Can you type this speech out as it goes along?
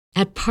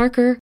At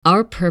Parker,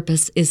 our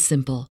purpose is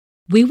simple.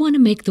 We want to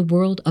make the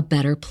world a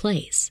better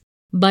place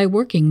by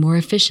working more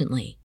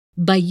efficiently,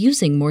 by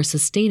using more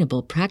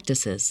sustainable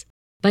practices,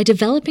 by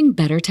developing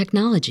better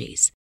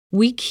technologies.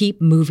 We keep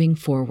moving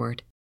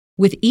forward.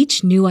 With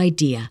each new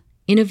idea,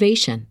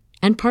 innovation,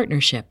 and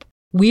partnership,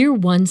 we're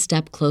one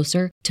step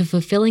closer to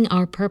fulfilling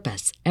our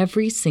purpose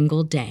every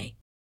single day.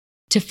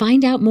 To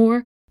find out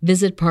more,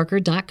 visit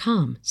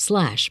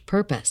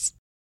parker.com/purpose.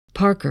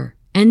 Parker,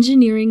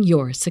 engineering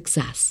your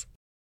success.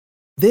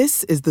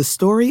 This is the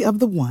story of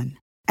the one.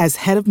 As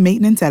head of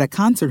maintenance at a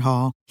concert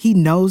hall, he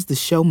knows the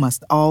show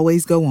must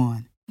always go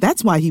on.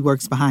 That's why he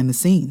works behind the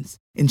scenes,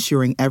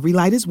 ensuring every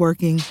light is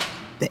working,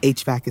 the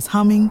HVAC is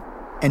humming,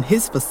 and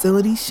his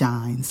facility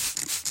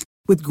shines.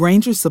 With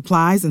Grainger's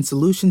supplies and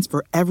solutions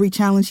for every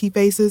challenge he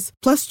faces,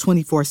 plus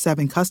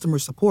 24/7 customer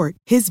support,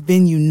 his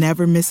venue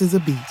never misses a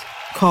beat.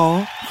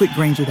 Call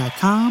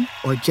quickgrainger.com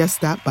or just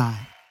stop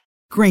by.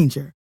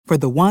 Grainger, for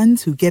the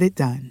ones who get it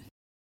done.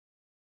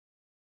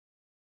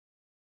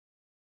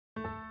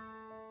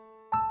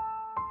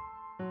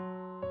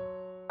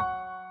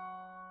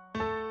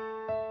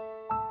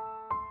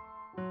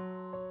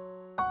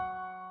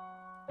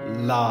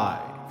 Live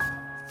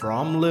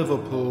from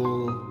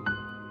Liverpool,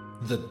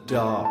 The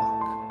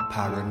Dark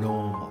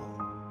Paranormal,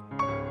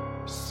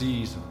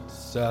 Season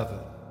 7.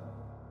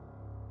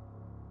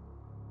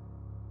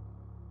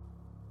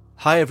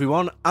 Hi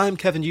everyone, I'm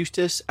Kevin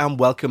Eustace and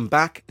welcome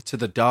back to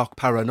The Dark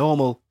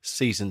Paranormal,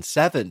 Season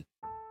 7.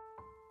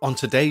 On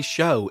today's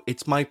show,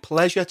 it's my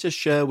pleasure to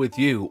share with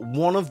you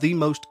one of the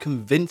most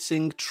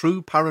convincing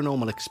true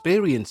paranormal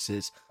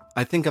experiences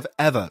I think I've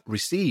ever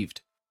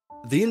received.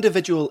 The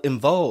individual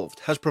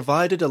involved has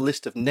provided a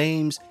list of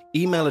names,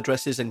 email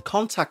addresses and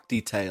contact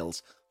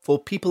details for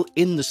people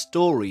in the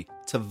story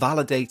to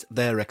validate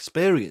their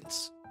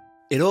experience.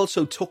 It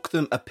also took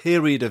them a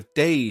period of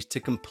days to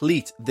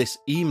complete this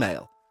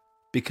email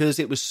because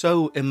it was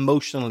so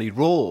emotionally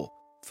raw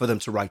for them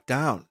to write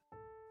down.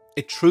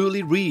 It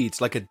truly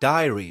reads like a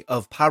diary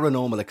of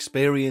paranormal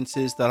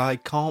experiences that I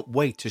can't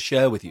wait to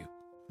share with you.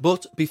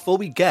 But before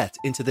we get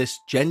into this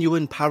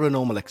genuine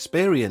paranormal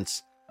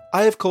experience,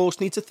 I of course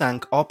need to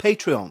thank our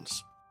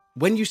Patreons.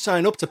 When you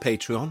sign up to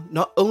Patreon,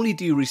 not only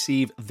do you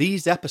receive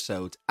these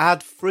episodes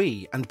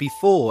ad-free and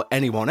before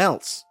anyone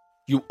else,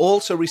 you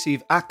also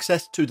receive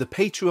access to the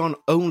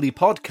Patreon-only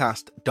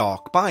podcast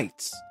Dark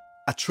Bites,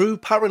 a true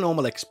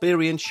paranormal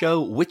experience show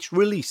which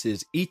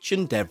releases each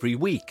and every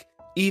week,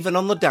 even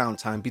on the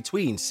downtime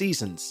between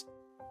seasons.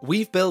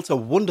 We've built a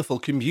wonderful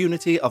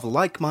community of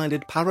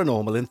like-minded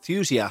paranormal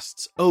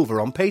enthusiasts over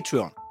on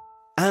Patreon.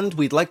 And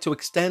we'd like to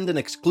extend an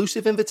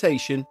exclusive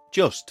invitation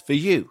just for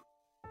you.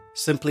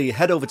 Simply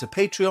head over to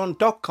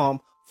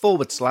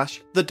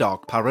patreon.com/The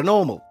Dark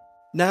Paranormal.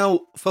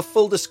 Now, for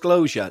full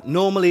disclosure,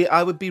 normally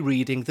I would be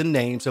reading the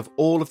names of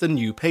all of the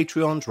new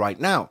Patreons right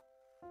now.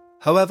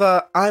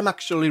 However, I'm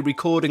actually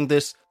recording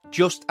this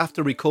just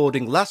after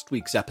recording last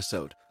week's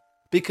episode,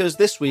 because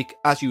this week,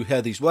 as you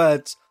hear these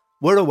words,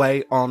 we're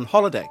away on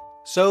holiday.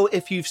 So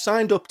if you've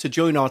signed up to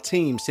join our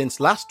team since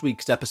last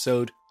week's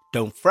episode,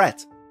 don't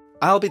fret.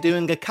 I'll be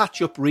doing a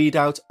catch-up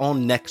readout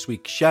on next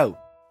week's show,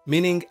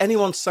 meaning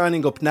anyone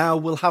signing up now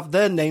will have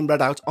their name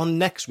read out on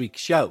next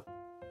week's show.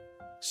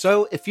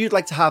 So if you'd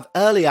like to have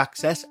early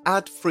access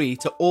ad-free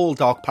to all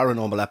Dark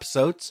Paranormal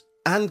episodes,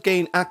 and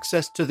gain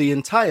access to the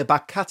entire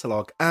back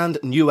catalogue and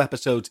new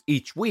episodes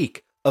each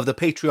week of the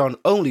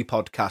Patreon-only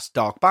podcast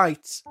Dark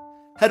Bites,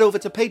 head over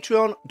to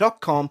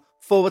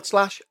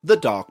patreon.com/The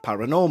Dark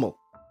Paranormal.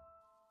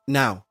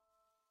 Now,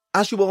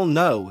 as you all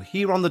know,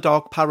 here on The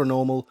Dark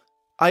Paranormal,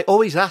 I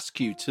always ask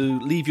you to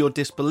leave your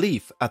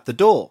disbelief at the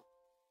door.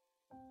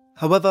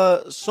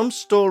 However, some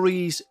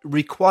stories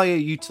require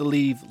you to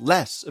leave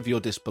less of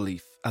your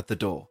disbelief at the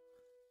door,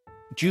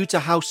 due to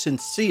how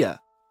sincere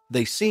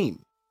they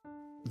seem.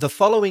 The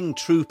following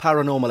true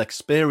paranormal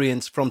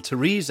experience from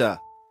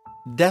Teresa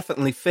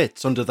definitely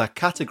fits under that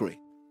category.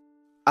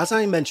 As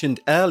I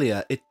mentioned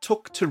earlier, it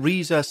took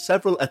Teresa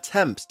several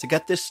attempts to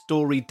get this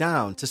story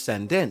down to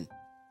send in.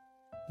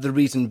 The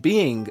reason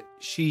being,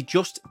 she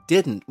just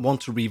didn't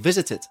want to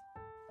revisit it.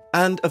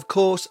 And of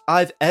course,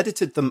 I've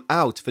edited them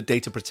out for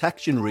data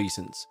protection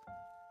reasons.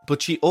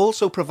 But she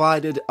also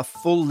provided a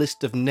full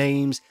list of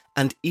names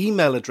and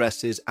email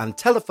addresses and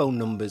telephone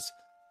numbers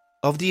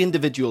of the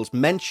individuals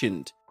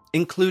mentioned,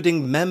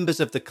 including members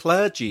of the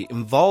clergy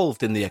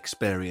involved in the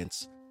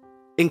experience,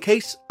 in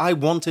case I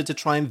wanted to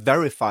try and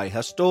verify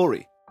her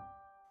story.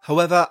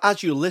 However,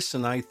 as you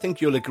listen, I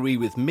think you'll agree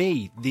with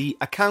me, the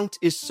account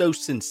is so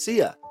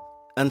sincere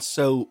and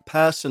so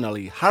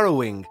personally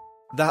harrowing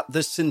that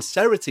the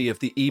sincerity of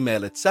the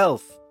email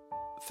itself,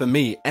 for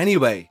me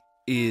anyway,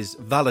 is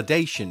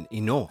validation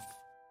enough.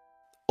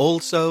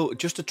 Also,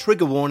 just a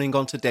trigger warning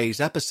on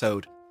today's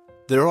episode,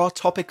 there are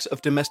topics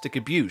of domestic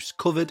abuse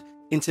covered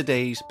in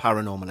today's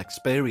paranormal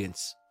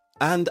experience.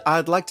 And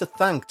I'd like to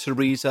thank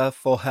Teresa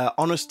for her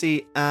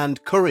honesty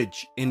and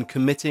courage in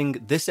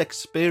committing this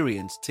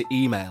experience to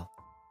email.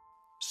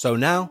 So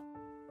now,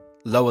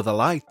 lower the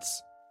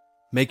lights,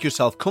 make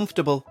yourself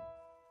comfortable,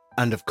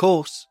 And of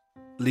course,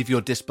 leave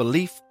your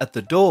disbelief at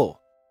the door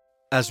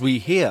as we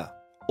hear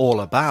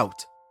all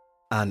about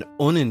an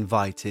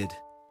uninvited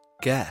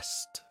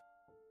guest.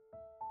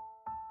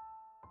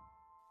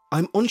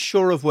 I'm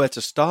unsure of where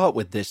to start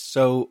with this,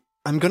 so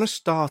I'm going to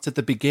start at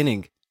the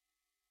beginning.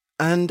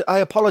 And I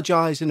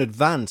apologise in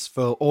advance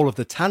for all of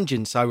the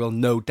tangents I will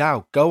no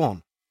doubt go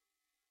on.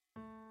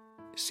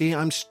 See,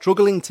 I'm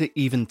struggling to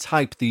even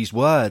type these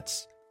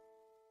words,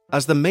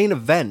 as the main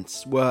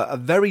events were a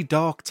very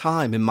dark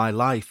time in my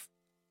life.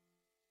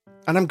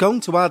 And I'm going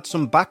to add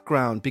some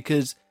background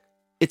because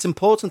it's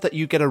important that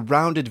you get a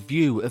rounded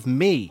view of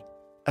me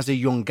as a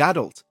young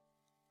adult,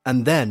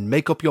 and then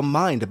make up your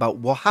mind about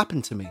what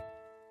happened to me.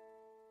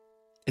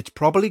 It's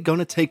probably going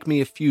to take me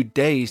a few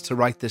days to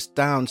write this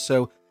down,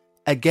 so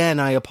again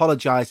I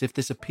apologise if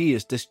this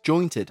appears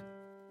disjointed,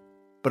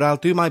 but I'll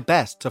do my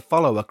best to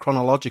follow a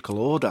chronological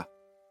order.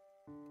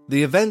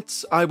 The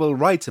events I will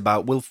write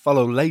about will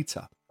follow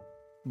later,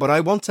 but I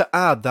want to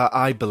add that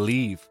I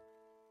believe.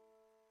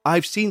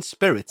 I've seen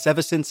spirits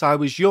ever since I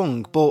was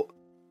young, but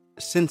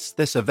since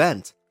this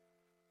event,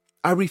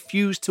 I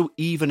refuse to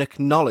even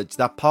acknowledge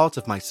that part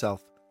of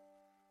myself.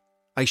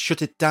 I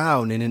shut it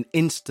down in an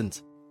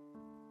instant,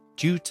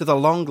 due to the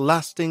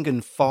long-lasting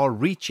and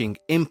far-reaching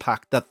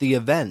impact that the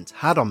event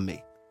had on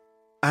me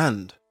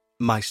and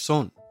my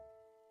son.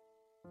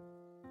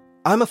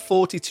 I'm a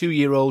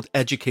 42-year-old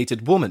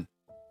educated woman.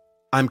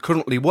 I'm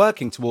currently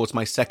working towards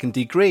my second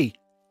degree.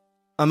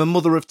 I'm a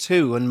mother of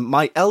two, and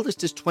my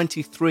eldest is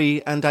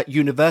 23 and at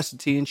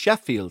university in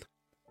Sheffield,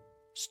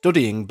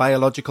 studying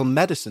biological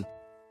medicine.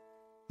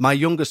 My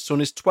youngest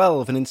son is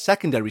 12 and in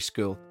secondary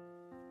school.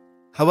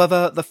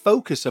 However, the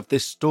focus of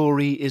this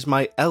story is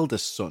my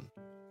eldest son.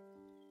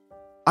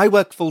 I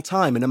work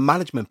full-time in a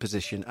management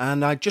position,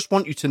 and I just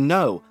want you to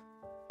know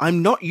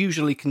I'm not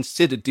usually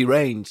considered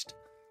deranged,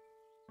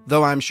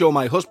 though I'm sure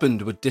my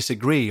husband would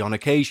disagree on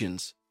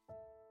occasions.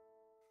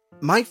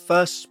 My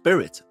first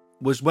spirit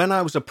was when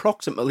I was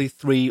approximately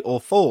 3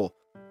 or 4.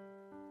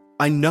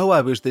 I know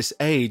I was this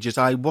age as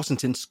I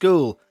wasn't in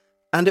school,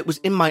 and it was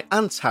in my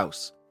aunt's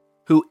house,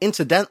 who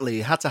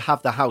incidentally had to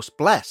have the house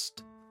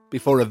blessed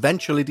before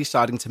eventually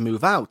deciding to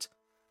move out,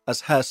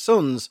 as her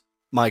sons,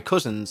 my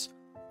cousins,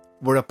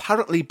 were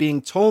apparently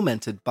being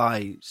tormented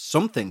by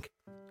something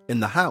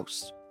in the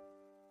house.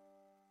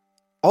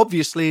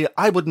 Obviously,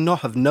 I would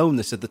not have known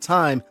this at the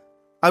time.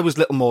 I was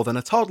little more than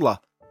a toddler.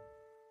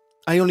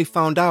 I only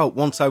found out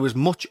once I was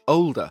much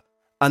older,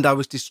 and I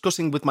was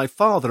discussing with my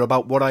father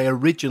about what I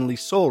originally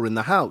saw in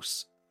the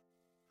house.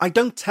 I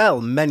don't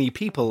tell many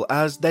people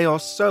as they are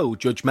so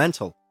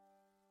judgmental,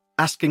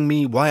 asking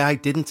me why I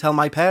didn't tell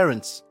my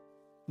parents,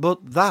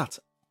 but that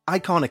I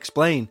can't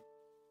explain.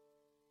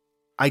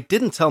 I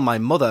didn't tell my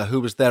mother, who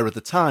was there at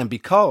the time,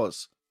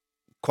 because,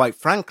 quite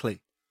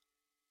frankly,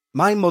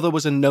 my mother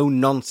was a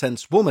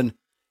no-nonsense woman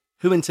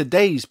who in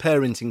today's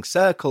parenting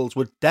circles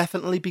would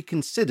definitely be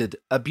considered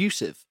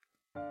abusive.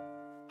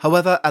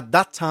 However, at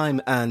that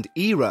time and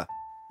era,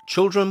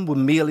 children were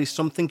merely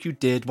something you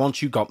did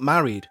once you got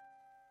married,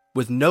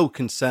 with no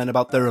concern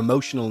about their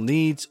emotional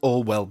needs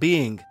or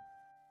well-being.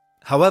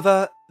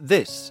 However,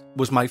 this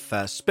was my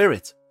first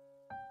spirit.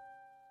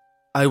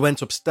 I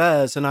went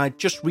upstairs and I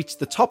just reached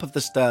the top of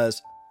the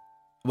stairs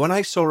when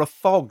I saw a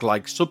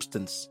fog-like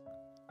substance,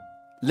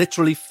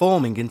 literally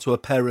forming into a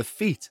pair of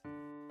feet.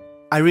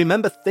 I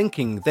remember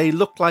thinking they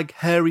looked like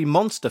hairy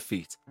monster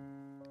feet,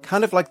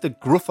 kind of like the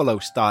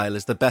Gruffalo style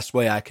is the best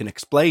way I can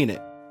explain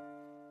it.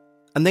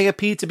 And they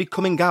appeared to be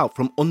coming out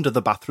from under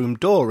the bathroom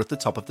door at the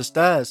top of the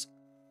stairs.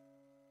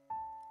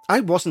 I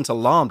wasn't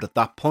alarmed at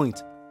that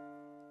point.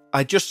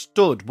 I just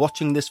stood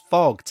watching this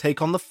fog take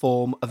on the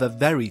form of a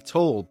very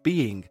tall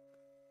being.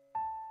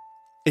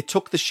 It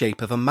took the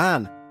shape of a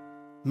man,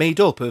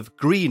 made up of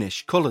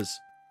greenish colours.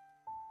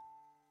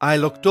 I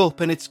looked up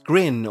and its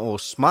grin or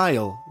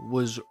smile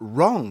was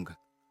wrong.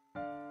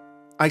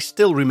 I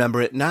still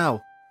remember it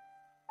now,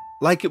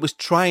 like it was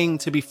trying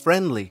to be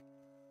friendly,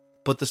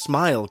 but the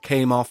smile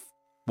came off,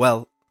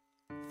 well,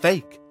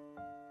 fake.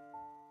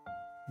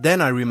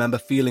 Then I remember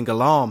feeling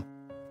alarm,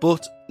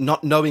 but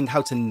not knowing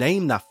how to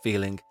name that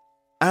feeling,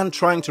 and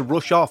trying to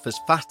rush off as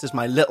fast as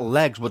my little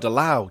legs would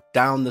allow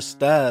down the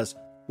stairs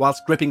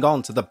whilst gripping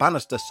onto the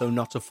banister so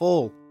not to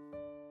fall.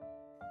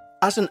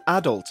 As an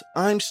adult,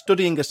 I'm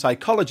studying a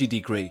psychology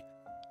degree,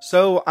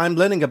 so I'm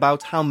learning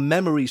about how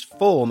memories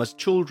form as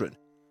children.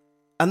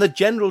 And the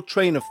general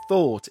train of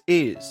thought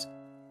is,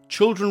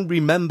 children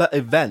remember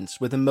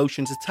events with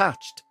emotions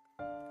attached.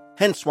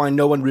 Hence why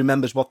no one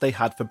remembers what they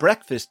had for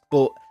breakfast,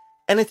 but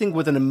anything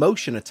with an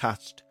emotion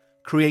attached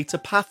creates a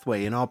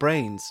pathway in our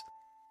brains.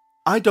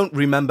 I don't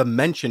remember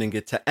mentioning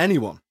it to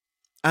anyone,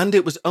 and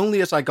it was only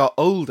as I got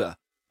older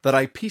that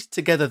I pieced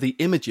together the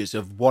images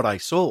of what I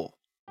saw.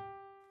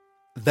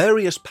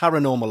 Various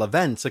paranormal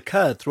events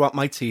occurred throughout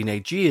my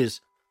teenage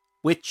years,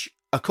 which,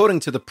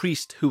 according to the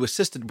priest who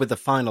assisted with the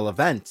final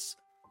events,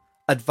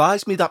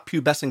 advised me that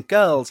pubescent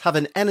girls have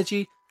an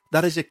energy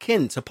that is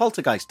akin to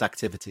poltergeist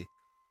activity.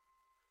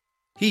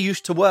 He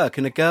used to work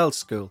in a girls'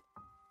 school,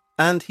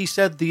 and he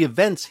said the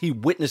events he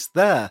witnessed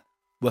there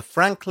were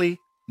frankly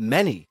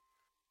many.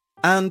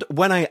 And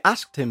when I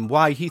asked him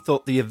why he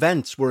thought the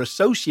events were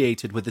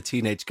associated with the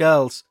teenage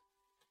girls,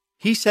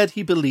 he said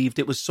he believed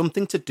it was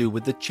something to do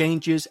with the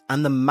changes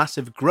and the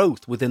massive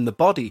growth within the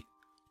body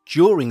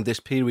during this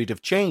period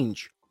of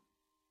change,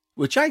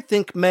 which I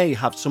think may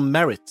have some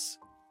merits.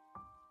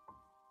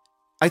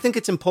 I think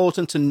it's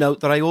important to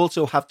note that I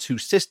also have two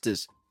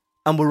sisters,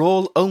 and we're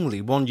all only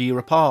 1 year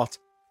apart,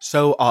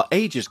 so our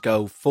ages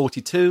go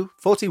 42,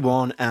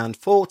 41 and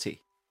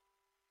 40.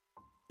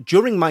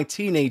 During my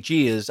teenage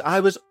years,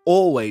 I was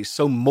always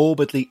so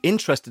morbidly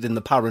interested in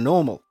the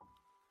paranormal,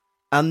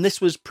 and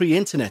this was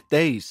pre-internet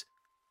days,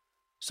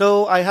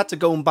 so I had to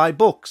go and buy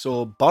books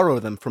or borrow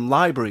them from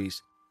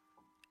libraries.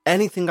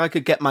 Anything I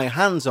could get my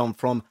hands on,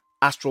 from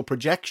astral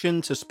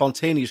projection to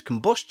spontaneous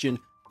combustion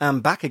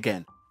and back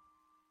again.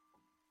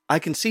 I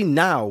can see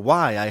now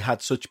why I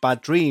had such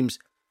bad dreams,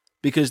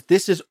 because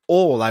this is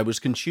all I was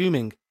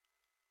consuming.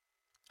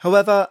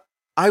 However,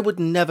 I would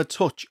never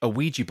touch a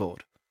Ouija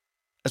board,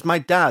 as my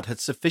dad had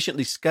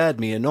sufficiently scared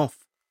me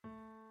enough.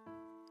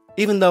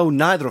 Even though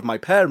neither of my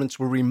parents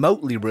were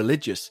remotely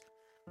religious,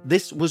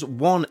 this was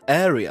one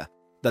area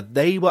that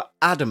they were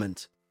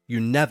adamant you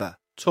never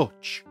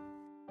touch.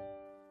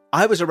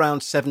 I was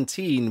around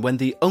 17 when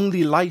the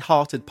only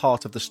light-hearted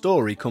part of the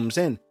story comes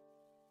in.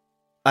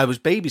 I was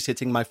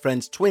babysitting my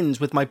friend's twins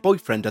with my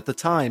boyfriend at the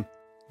time,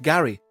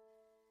 Gary,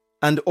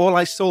 and all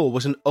I saw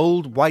was an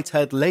old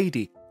white-haired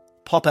lady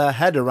pop her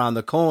head around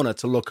the corner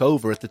to look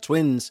over at the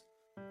twins,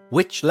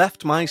 which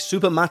left my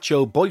super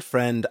macho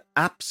boyfriend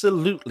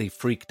absolutely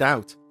freaked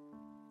out,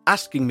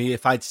 asking me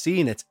if I'd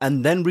seen it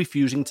and then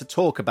refusing to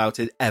talk about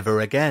it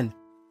ever again.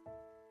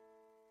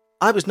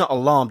 I was not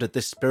alarmed at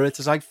this spirit,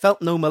 as I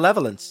felt no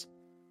malevolence,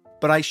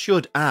 but I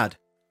should add,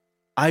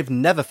 I've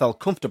never felt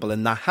comfortable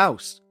in that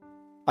house.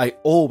 I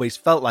always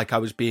felt like I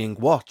was being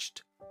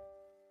watched.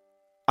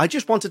 I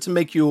just wanted to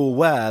make you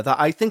aware that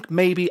I think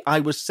maybe I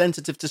was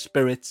sensitive to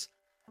spirits,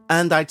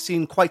 and I'd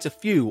seen quite a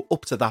few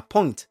up to that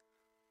point.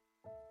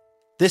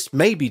 This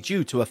may be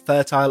due to a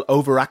fertile,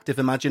 overactive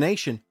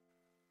imagination.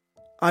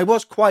 I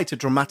was quite a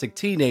dramatic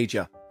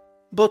teenager,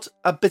 but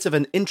a bit of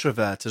an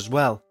introvert as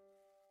well.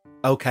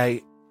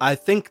 Okay, I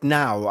think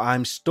now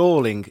I'm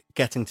stalling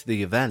getting to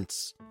the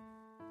events.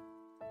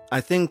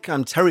 I think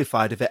I'm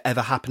terrified of it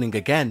ever happening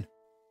again.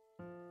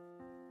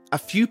 A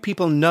few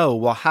people know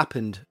what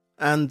happened,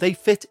 and they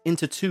fit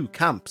into two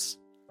camps.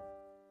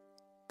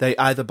 They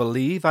either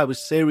believe I was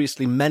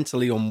seriously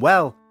mentally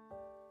unwell,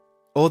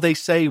 or they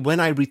say when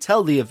I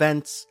retell the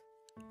events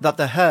that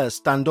the hairs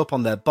stand up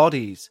on their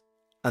bodies,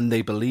 and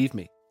they believe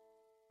me.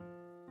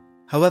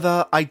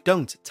 However, I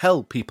don't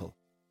tell people.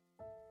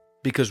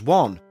 Because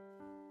one,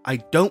 I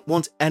don't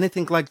want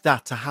anything like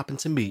that to happen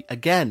to me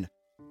again.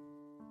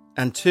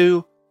 And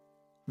two,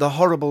 the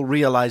horrible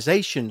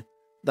realization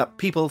that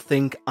people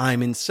think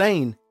I'm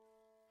insane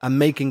and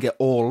making it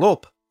all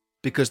up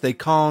because they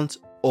can't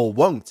or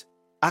won't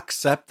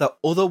accept that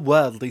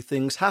otherworldly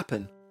things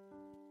happen.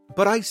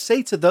 But I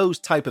say to those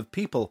type of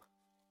people,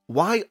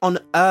 why on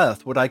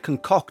earth would I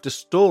concoct a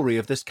story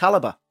of this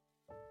caliber?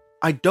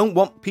 I don't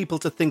want people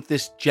to think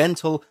this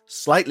gentle,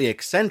 slightly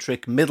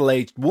eccentric,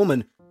 middle-aged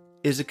woman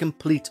is a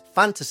complete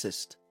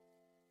fantasist.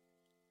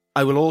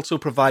 I will also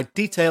provide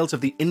details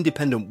of the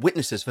independent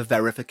witnesses for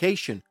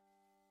verification.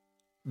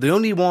 The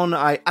only one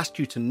I asked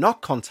you to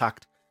not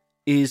contact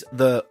is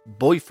the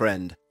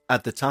boyfriend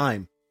at the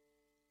time,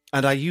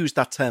 and I use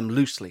that term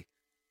loosely,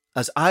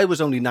 as I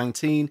was only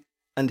 19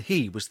 and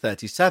he was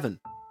 37.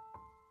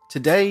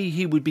 Today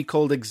he would be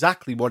called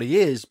exactly what he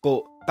is,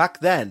 but back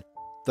then,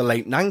 the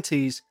late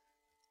 90s,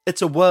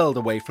 it's a world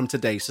away from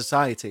today's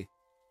society.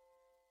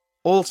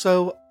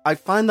 Also, I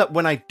find that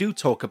when I do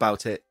talk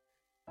about it,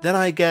 then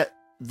I get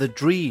the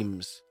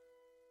dreams.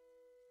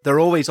 They're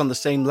always on the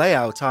same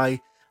layout. I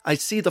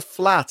see the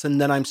flat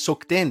and then I'm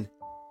sucked in,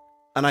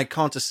 and I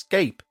can't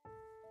escape,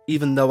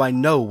 even though I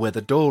know where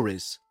the door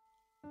is.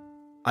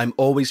 I'm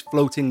always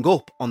floating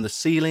up on the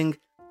ceiling,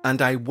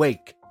 and I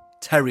wake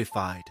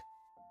terrified.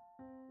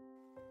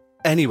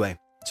 Anyway,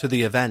 to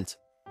the event.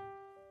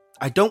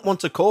 I don't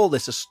want to call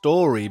this a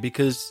story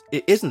because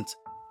it isn't.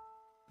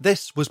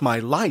 This was my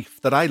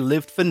life that I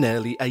lived for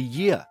nearly a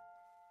year.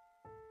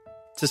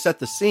 To set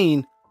the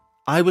scene,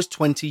 I was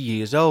 20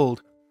 years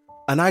old,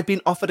 and I'd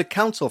been offered a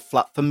council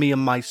flat for me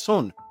and my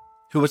son,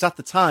 who was at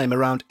the time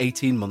around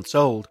 18 months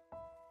old.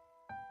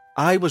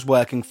 I was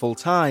working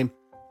full-time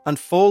and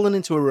fallen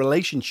into a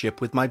relationship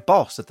with my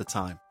boss at the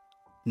time,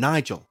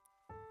 Nigel.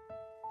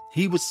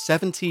 He was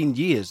 17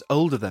 years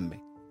older than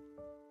me.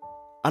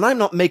 And I'm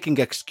not making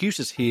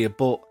excuses here,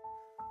 but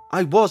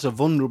I was a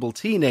vulnerable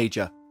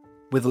teenager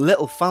with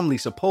little family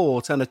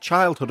support and a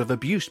childhood of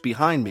abuse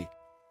behind me.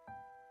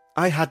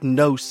 I had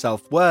no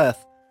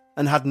self-worth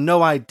and had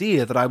no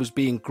idea that I was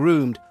being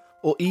groomed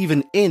or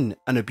even in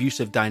an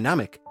abusive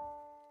dynamic,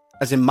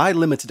 as in my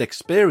limited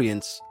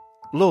experience,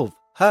 love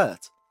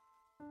hurt,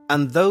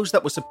 and those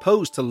that were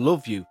supposed to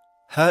love you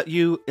hurt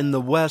you in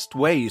the worst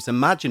ways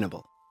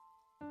imaginable.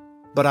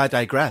 But I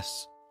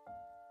digress.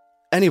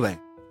 Anyway,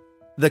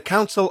 the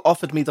council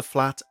offered me the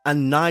flat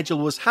and Nigel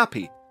was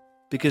happy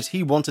because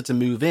he wanted to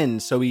move in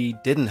so he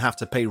didn't have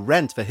to pay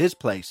rent for his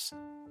place.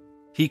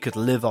 He could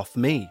live off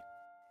me.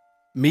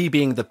 Me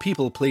being the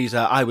people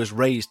pleaser I was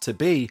raised to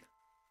be,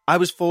 I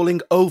was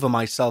falling over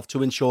myself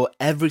to ensure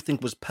everything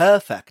was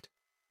perfect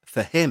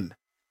for him.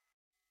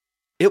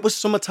 It was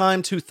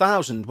summertime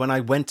 2000 when I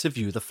went to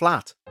view the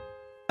flat.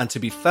 And to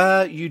be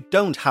fair, you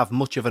don't have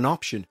much of an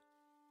option.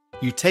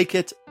 You take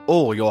it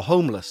or you're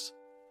homeless.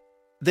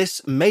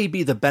 This may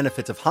be the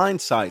benefit of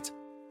hindsight,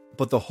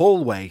 but the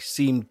hallway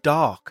seemed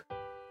dark.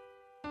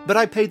 But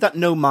I paid that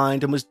no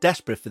mind and was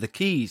desperate for the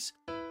keys.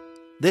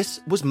 This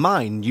was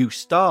my new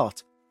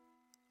start.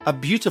 A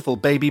beautiful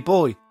baby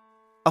boy,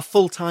 a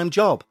full-time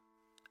job,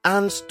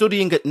 and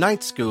studying at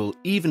night school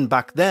even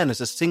back then as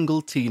a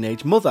single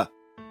teenage mother.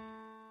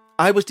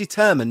 I was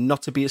determined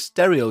not to be a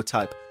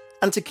stereotype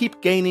and to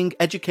keep gaining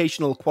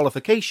educational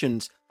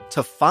qualifications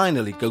to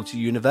finally go to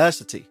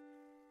university,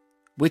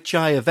 which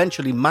I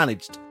eventually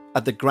managed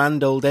at the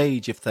grand old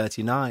age of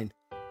 39.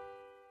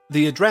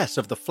 The address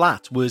of the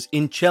flat was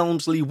in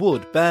Chelmsley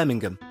Wood,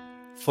 Birmingham,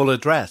 full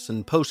address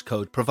and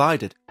postcode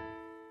provided.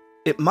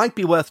 It might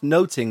be worth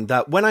noting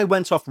that when I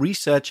went off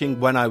researching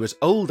when I was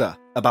older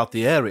about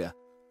the area,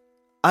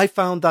 I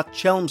found that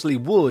Chelmsley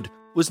Wood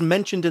was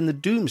mentioned in the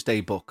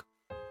Doomsday Book,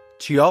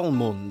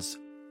 Tjolmunds.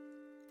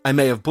 I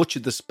may have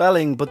butchered the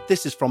spelling, but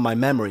this is from my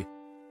memory.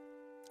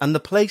 And the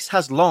place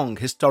has long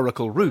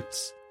historical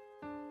roots.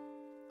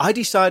 I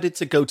decided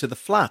to go to the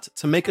flat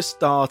to make a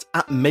start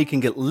at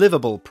making it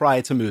livable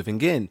prior to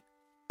moving in,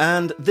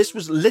 and this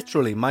was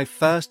literally my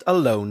first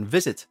alone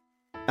visit,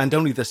 and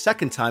only the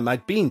second time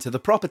I'd been to the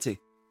property.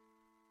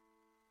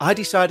 I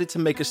decided to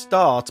make a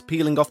start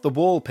peeling off the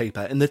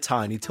wallpaper in the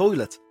tiny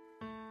toilet,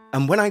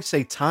 and when I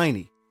say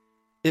tiny,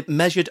 it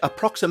measured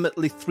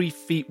approximately 3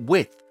 feet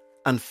width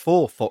and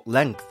 4 foot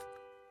length.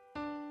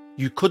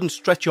 You couldn't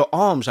stretch your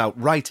arms out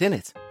right in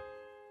it.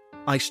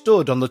 I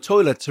stood on the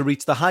toilet to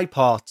reach the high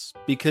parts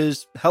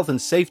because health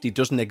and safety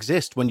doesn't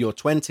exist when you're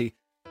 20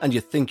 and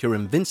you think you're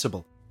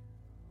invincible.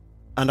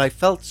 And I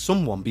felt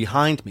someone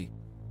behind me,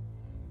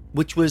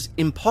 which was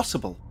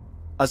impossible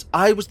as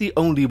I was the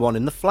only one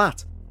in the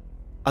flat,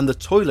 and the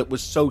toilet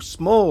was so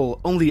small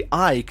only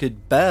I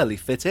could barely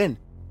fit in.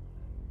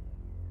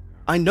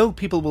 I know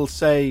people will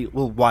say,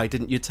 well, why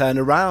didn't you turn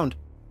around?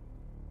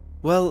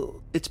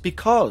 Well, it's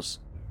because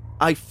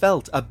I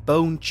felt a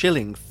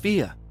bone-chilling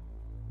fear.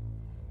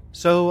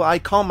 So I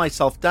calmed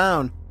myself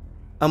down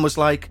and was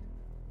like,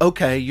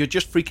 okay, you're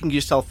just freaking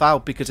yourself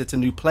out because it's a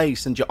new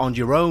place and you're on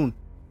your own.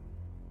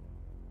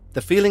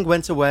 The feeling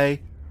went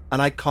away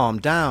and I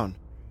calmed down.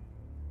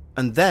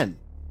 And then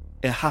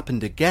it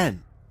happened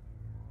again.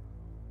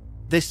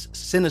 This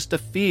sinister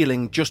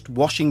feeling just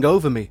washing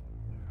over me.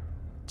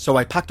 So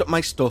I packed up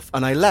my stuff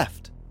and I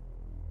left.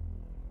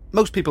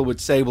 Most people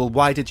would say, well,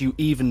 why did you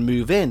even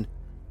move in?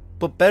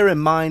 But bear in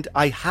mind,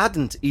 I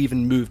hadn't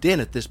even moved in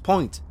at this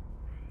point.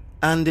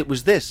 And it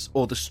was this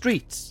or the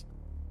streets.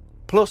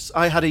 Plus,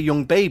 I had a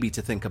young baby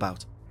to think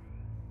about.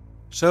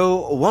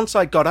 So once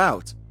I got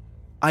out,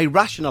 I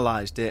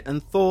rationalized it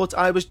and thought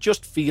I was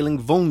just feeling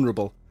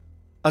vulnerable,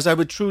 as I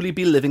would truly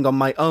be living on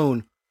my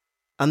own.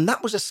 And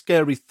that was a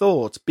scary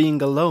thought,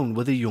 being alone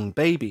with a young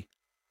baby.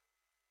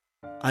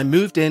 I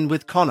moved in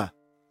with Connor,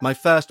 my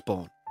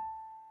firstborn,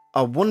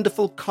 a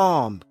wonderful,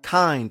 calm,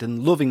 kind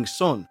and loving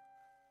son.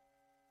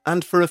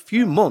 And for a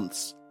few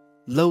months,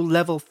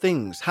 low-level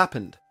things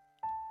happened.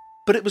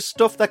 But it was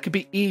stuff that could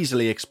be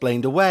easily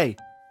explained away.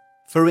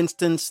 For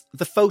instance,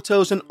 the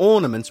photos and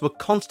ornaments were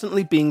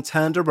constantly being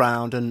turned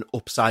around and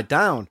upside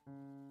down.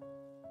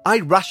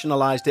 I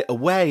rationalized it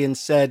away and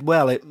said,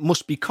 well, it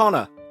must be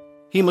Connor.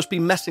 He must be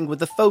messing with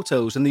the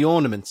photos and the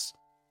ornaments.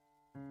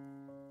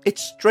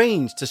 It's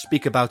strange to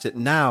speak about it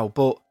now,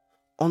 but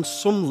on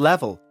some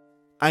level,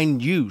 I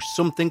knew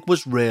something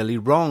was really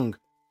wrong.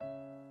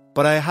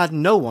 But I had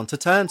no one to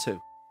turn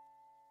to.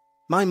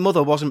 My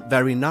mother wasn't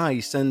very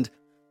nice and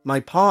my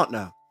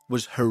partner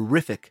was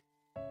horrific.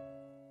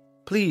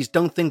 Please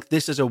don't think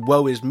this is a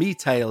woe is me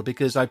tale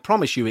because I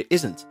promise you it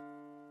isn't.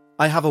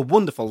 I have a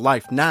wonderful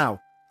life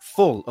now,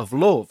 full of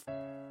love.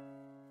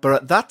 But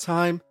at that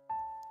time,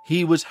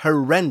 he was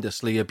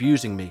horrendously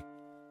abusing me,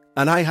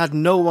 and I had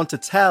no one to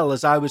tell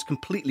as I was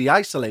completely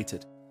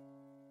isolated.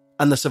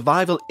 And the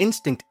survival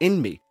instinct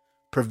in me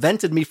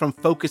prevented me from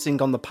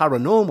focusing on the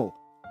paranormal,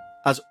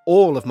 as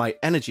all of my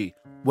energy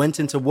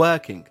went into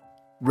working,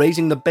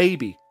 raising the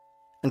baby,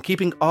 and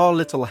keeping our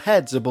little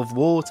heads above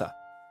water.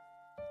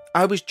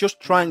 I was just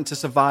trying to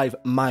survive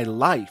my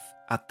life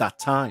at that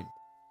time.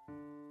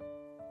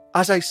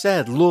 As I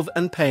said, love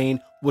and pain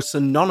were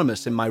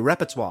synonymous in my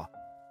repertoire,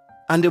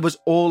 and it was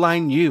all I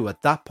knew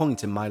at that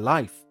point in my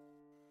life.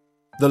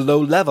 The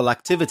low-level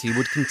activity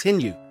would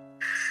continue.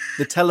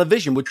 The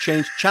television would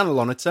change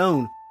channel on its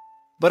own,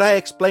 but I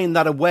explained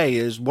that away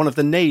as one of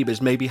the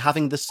neighbours may be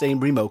having the same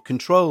remote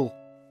control.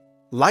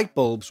 Light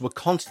bulbs were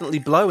constantly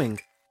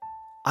blowing.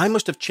 I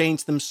must have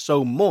changed them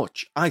so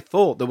much I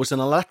thought there was an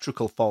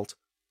electrical fault.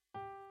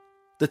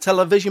 The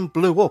television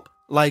blew up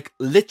like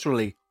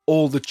literally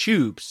all the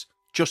tubes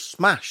just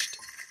smashed.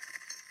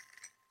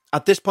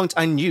 At this point,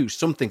 I knew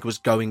something was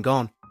going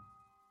on.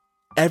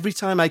 Every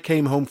time I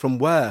came home from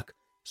work,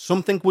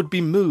 something would be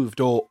moved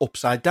or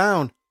upside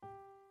down.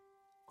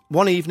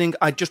 One evening,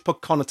 I'd just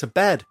put Connor to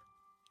bed,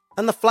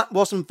 and the flat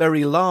wasn't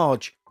very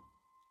large,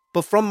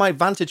 but from my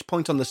vantage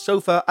point on the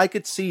sofa, I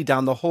could see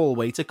down the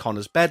hallway to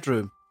Connor's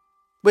bedroom,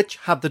 which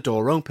had the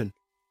door open.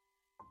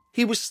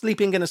 He was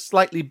sleeping in a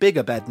slightly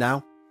bigger bed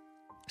now,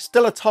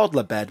 still a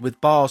toddler bed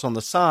with bars on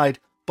the side,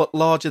 but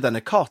larger than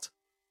a cot.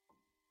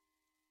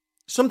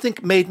 Something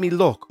made me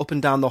look up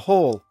and down the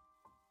hall.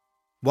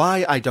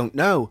 Why, I don't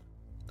know,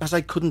 as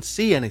I couldn't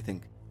see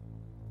anything.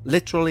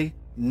 Literally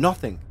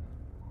nothing.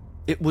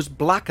 It was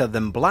blacker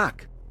than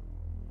black.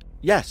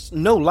 Yes,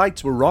 no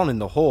lights were on in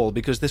the hall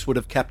because this would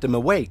have kept him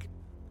awake,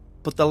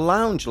 but the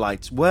lounge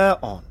lights were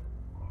on,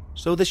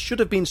 so there should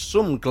have been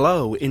some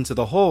glow into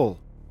the hall.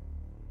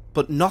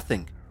 But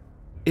nothing.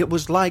 It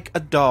was like a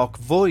dark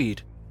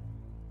void.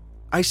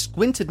 I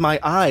squinted my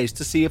eyes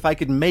to see if I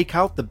could make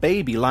out the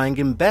baby lying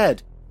in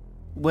bed,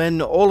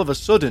 when all of a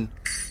sudden,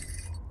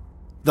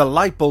 the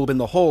light bulb in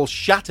the hall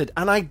shattered,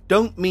 and I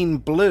don't mean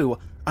blew,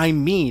 I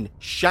mean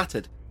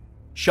shattered.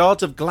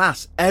 Shards of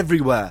glass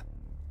everywhere,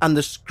 and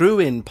the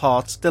screw-in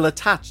part still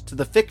attached to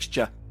the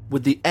fixture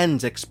with the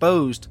ends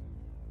exposed.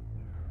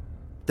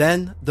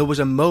 Then there was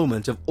a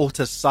moment of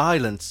utter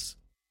silence.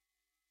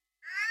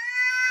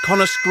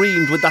 Connor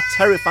screamed with that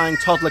terrifying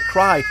toddler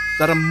cry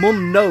that a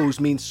mum knows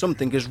means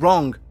something is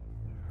wrong.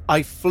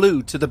 I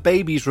flew to the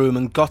baby's room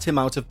and got him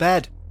out of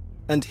bed,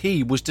 and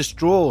he was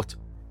distraught,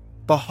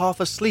 but half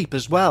asleep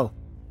as well.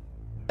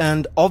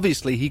 And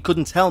obviously he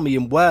couldn't tell me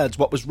in words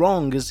what was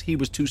wrong as he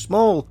was too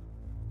small,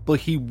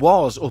 but he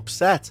was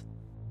upset.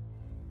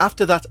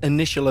 After that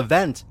initial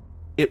event,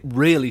 it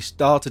really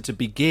started to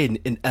begin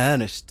in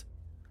earnest.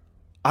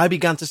 I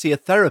began to see a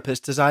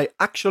therapist as I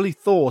actually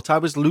thought I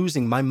was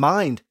losing my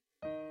mind,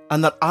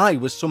 and that I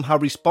was somehow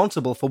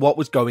responsible for what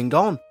was going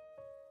on.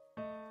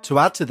 To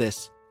add to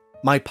this,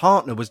 my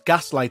partner was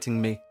gaslighting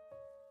me,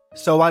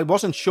 so I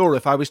wasn't sure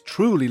if I was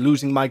truly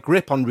losing my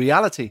grip on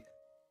reality,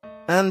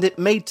 and it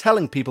made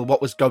telling people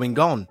what was going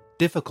on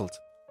difficult.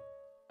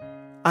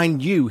 I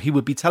knew he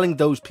would be telling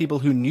those people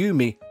who knew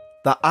me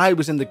that I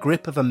was in the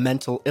grip of a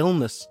mental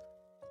illness,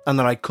 and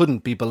that I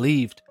couldn't be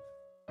believed.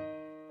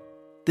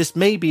 This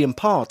may be in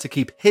part to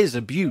keep his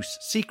abuse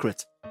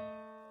secret.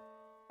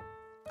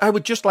 I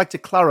would just like to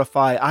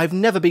clarify I've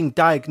never been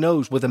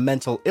diagnosed with a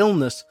mental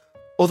illness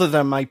other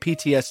than my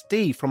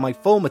PTSD from my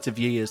formative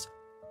years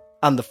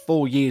and the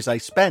 4 years I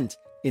spent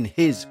in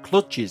his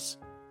clutches.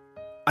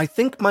 I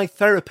think my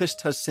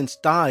therapist has since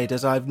died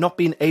as I've not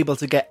been able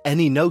to get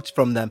any notes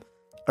from them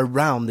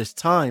around this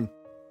time.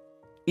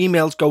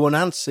 Emails go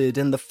unanswered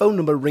and the phone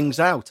number rings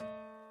out.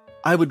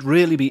 I would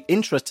really be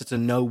interested to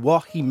know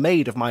what he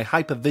made of my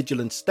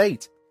hypervigilant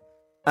state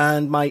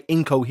and my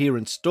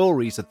incoherent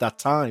stories at that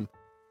time.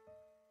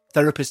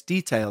 Therapist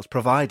details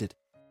provided.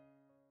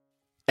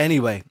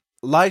 Anyway,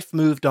 life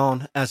moved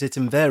on as it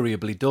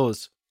invariably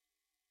does.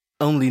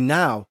 Only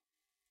now,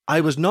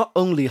 I was not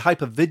only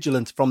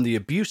hypervigilant from the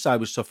abuse I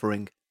was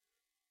suffering,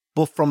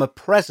 but from a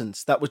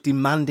presence that was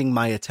demanding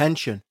my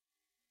attention.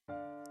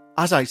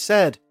 As I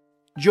said,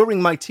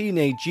 during my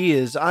teenage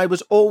years, I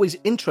was always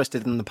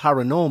interested in the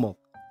paranormal,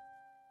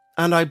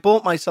 and I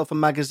bought myself a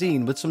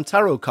magazine with some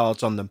tarot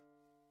cards on them.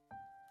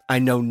 I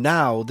know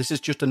now this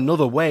is just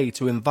another way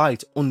to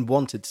invite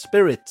unwanted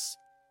spirits,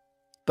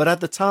 but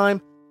at the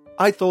time,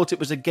 I thought it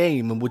was a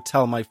game and would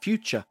tell my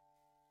future.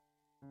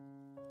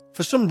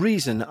 For some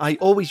reason, I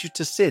always used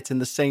to sit in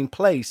the same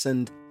place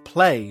and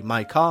play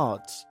my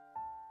cards.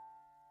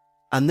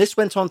 And this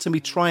went on to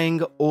me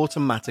trying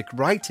automatic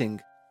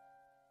writing.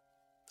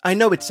 I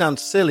know it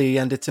sounds silly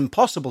and it's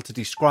impossible to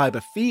describe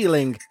a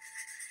feeling,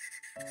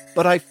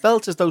 but I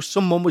felt as though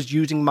someone was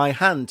using my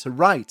hand to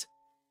write,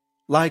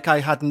 like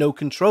I had no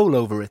control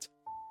over it.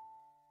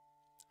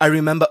 I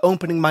remember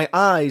opening my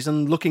eyes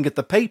and looking at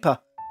the paper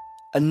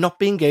and not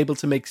being able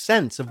to make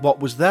sense of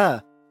what was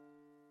there.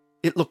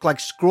 It looked like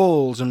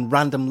scrawls and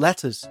random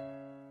letters.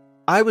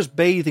 I was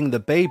bathing the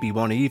baby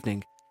one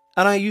evening,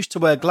 and I used to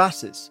wear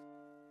glasses.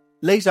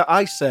 Laser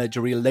eye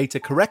surgery later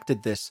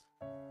corrected this,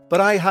 but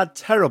I had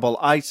terrible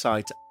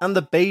eyesight and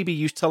the baby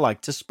used to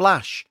like to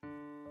splash.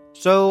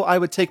 So I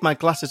would take my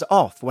glasses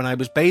off when I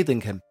was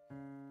bathing him.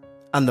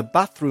 And the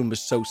bathroom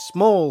was so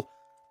small,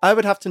 I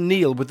would have to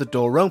kneel with the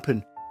door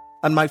open,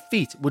 and my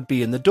feet would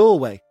be in the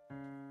doorway.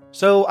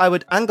 So I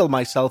would angle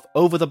myself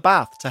over the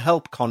bath to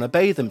help Connor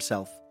bathe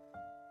himself.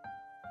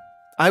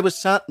 I was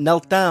sat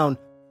knelt down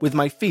with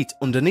my feet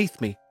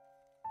underneath me,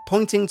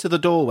 pointing to the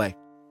doorway,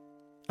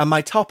 and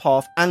my top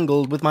half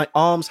angled with my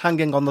arms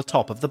hanging on the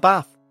top of the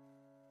bath,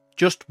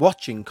 just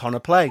watching Connor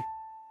play.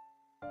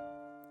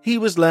 He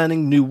was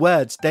learning new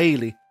words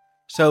daily,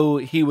 so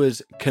he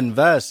was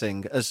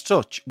conversing as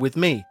such with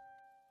me,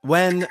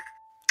 when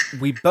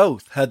we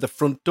both heard the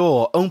front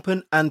door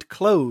open and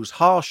close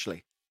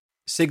harshly,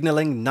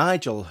 signalling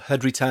Nigel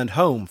had returned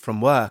home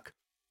from work.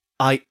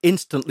 I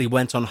instantly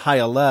went on high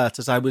alert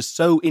as I was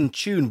so in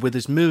tune with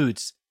his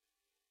moods.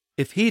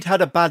 If he'd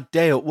had a bad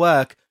day at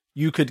work,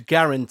 you could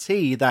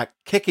guarantee that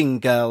kicking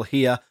girl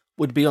here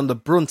would be on the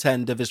brunt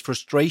end of his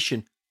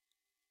frustration.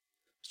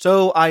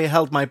 So I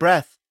held my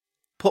breath,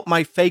 put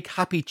my fake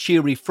happy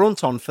cheery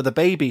front on for the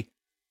baby,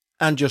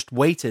 and just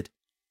waited.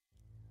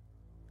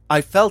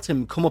 I felt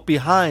him come up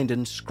behind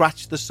and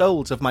scratch the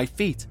soles of my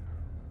feet.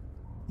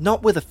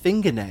 Not with a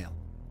fingernail.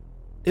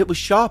 It was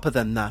sharper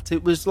than that.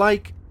 It was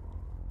like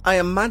I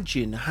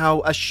imagine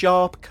how a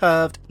sharp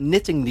curved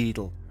knitting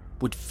needle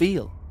would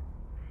feel.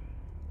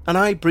 And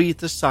I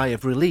breathed a sigh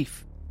of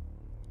relief,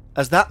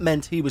 as that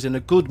meant he was in a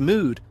good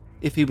mood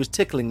if he was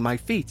tickling my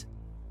feet,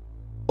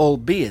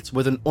 albeit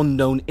with an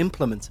unknown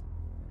implement.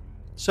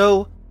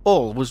 So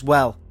all was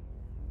well.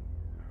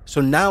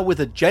 So now,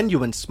 with a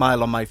genuine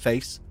smile on my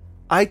face,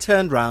 I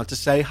turned round to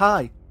say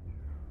hi,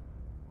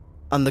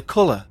 and the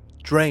colour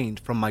drained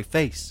from my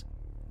face.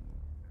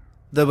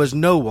 There was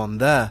no one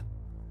there.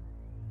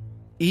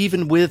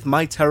 Even with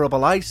my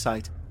terrible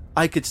eyesight,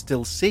 I could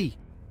still see.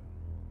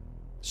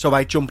 So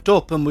I jumped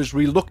up and was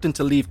reluctant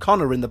to leave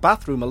Connor in the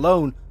bathroom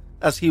alone,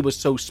 as he was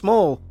so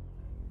small.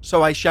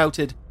 So I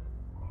shouted,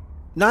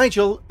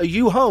 "Nigel, are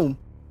you home?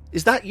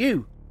 Is that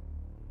you?"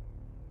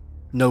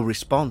 No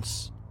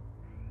response.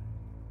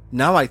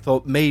 Now I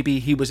thought maybe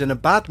he was in a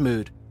bad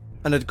mood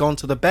and had gone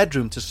to the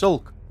bedroom to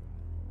sulk.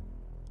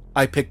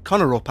 I picked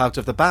Connor up out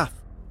of the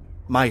bath.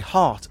 My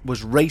heart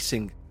was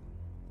racing.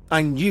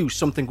 I knew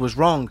something was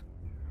wrong.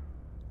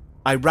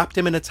 I wrapped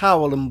him in a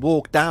towel and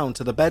walked down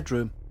to the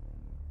bedroom.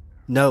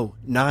 No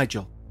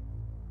Nigel.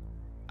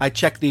 I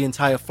checked the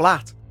entire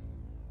flat.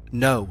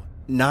 No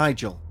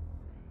Nigel.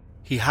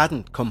 He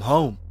hadn't come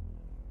home.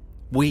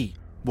 We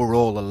were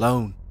all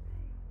alone.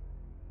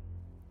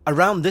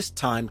 Around this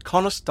time,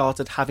 Connor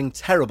started having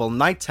terrible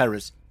night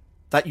terrors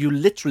that you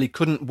literally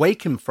couldn't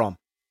wake him from,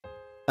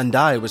 and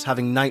I was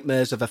having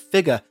nightmares of a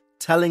figure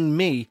telling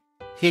me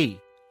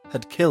he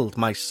had killed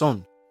my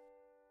son.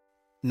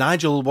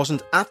 Nigel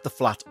wasn't at the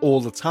flat all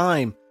the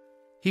time.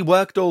 He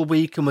worked all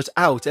week and was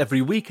out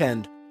every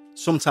weekend,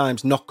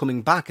 sometimes not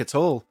coming back at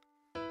all,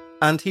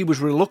 and he was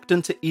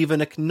reluctant to even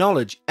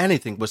acknowledge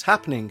anything was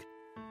happening,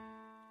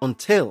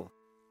 until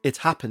it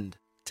happened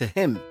to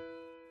him.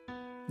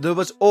 There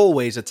was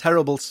always a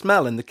terrible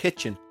smell in the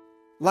kitchen,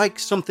 like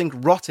something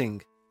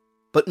rotting,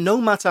 but no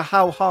matter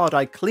how hard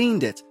I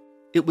cleaned it,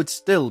 it would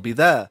still be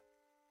there.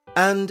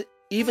 And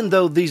even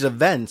though these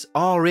events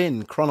are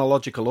in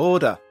chronological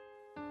order,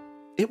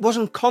 it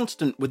wasn't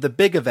constant with the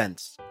big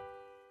events.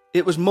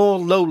 It was more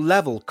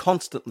low-level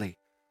constantly,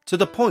 to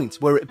the point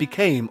where it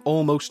became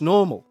almost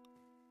normal.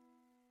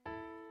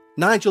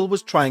 Nigel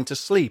was trying to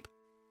sleep,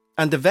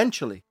 and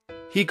eventually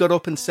he got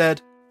up and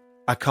said,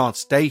 "I can't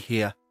stay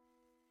here."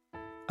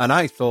 And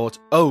I thought,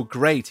 oh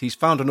great, he's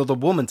found another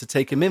woman to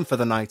take him in for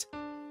the night.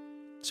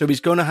 So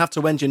he's going to have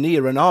to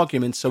engineer an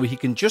argument so he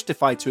can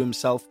justify to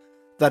himself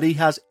that he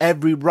has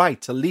every right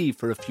to leave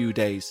for a few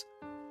days.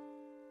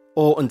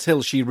 Or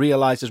until she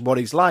realises what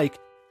he's like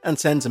and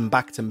sends him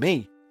back to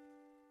me.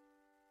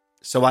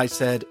 So I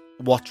said,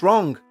 "What's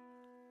wrong?"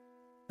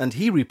 And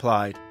he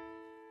replied,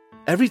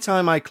 "Every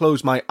time I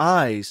close my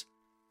eyes,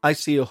 I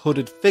see a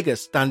hooded figure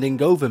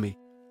standing over me,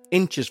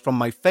 inches from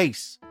my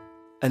face,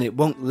 and it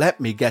won't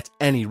let me get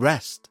any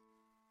rest."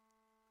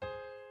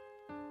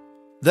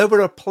 There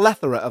were a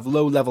plethora of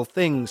low-level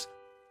things,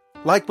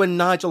 like when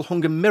Nigel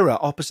hung a mirror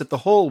opposite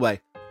the hallway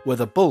where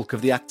the bulk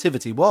of the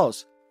activity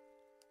was,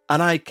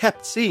 and I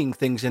kept seeing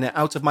things in it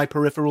out of my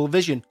peripheral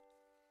vision.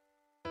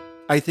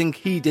 I think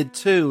he did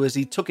too, as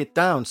he took it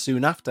down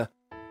soon after.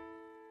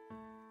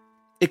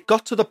 It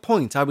got to the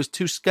point I was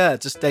too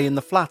scared to stay in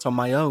the flat on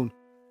my own,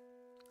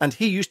 and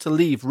he used to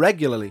leave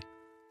regularly,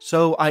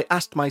 so I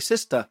asked my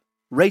sister,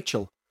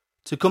 Rachel,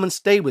 to come and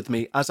stay with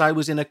me as I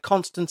was in a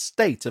constant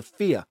state of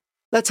fear.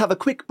 Let's have a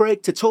quick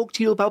break to talk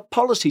to you about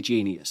Policy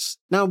Genius.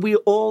 Now, we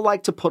all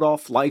like to put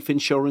off life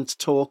insurance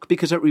talk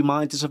because it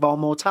reminds us of our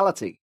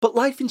mortality. But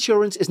life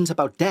insurance isn't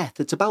about death,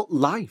 it's about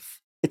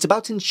life. It's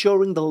about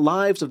ensuring the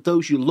lives of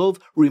those you love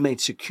remain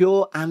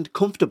secure and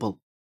comfortable.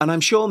 And I'm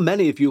sure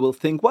many of you will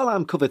think, well,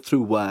 I'm covered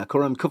through work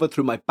or I'm covered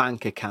through my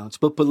bank account.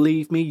 But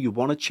believe me, you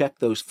want to check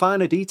those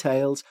finer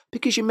details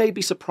because you may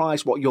be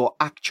surprised what you're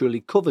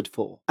actually covered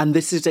for. And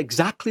this is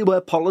exactly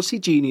where Policy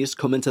Genius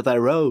come into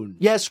their own.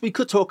 Yes, we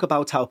could talk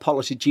about how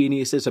Policy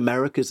Genius is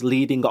America's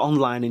leading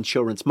online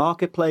insurance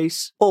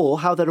marketplace,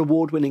 or how their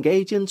award-winning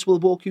agents will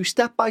walk you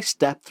step by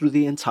step through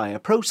the entire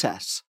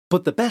process.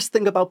 But the best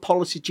thing about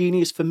Policy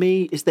Genius for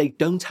me is they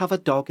don't have a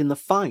dog in the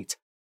fight.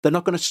 They're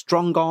not going to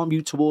strong-arm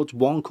you towards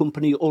one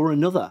company or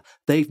another.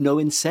 They've no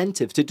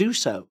incentive to do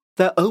so.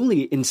 Their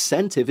only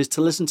incentive is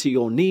to listen to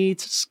your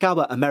needs,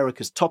 scour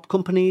America's top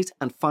companies,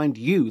 and find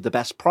you the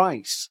best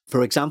price.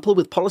 For example,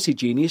 with Policy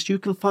Genius, you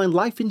can find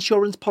life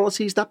insurance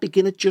policies that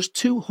begin at just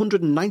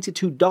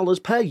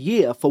 $292 per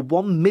year for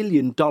 $1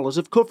 million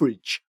of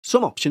coverage.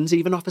 Some options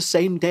even offer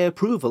same-day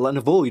approval and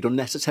avoid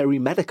unnecessary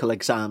medical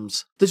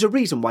exams. There's a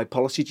reason why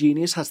Policy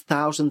Genius has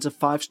thousands of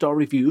 5-star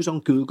reviews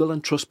on Google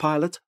and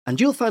Trustpilot, and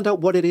you'll find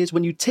out what it is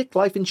when you tick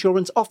life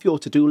insurance off your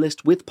to-do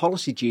list with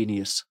Policy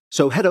Genius.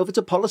 So head over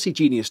to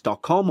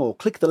policygenius.com or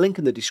click the link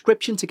in the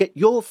description to get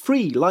your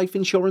free life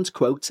insurance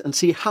quotes and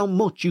see how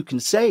much you can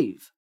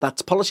save.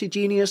 That's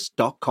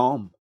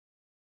policygenius.com.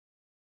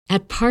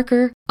 At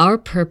Parker, our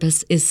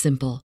purpose is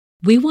simple.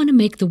 We want to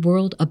make the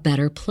world a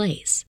better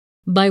place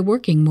by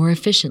working more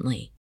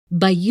efficiently,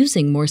 by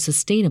using more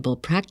sustainable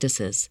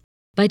practices,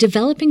 by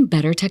developing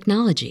better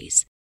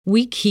technologies.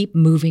 We keep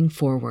moving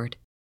forward.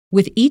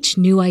 With each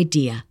new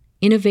idea,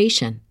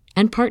 innovation,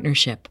 and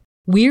partnership,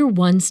 we're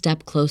one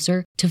step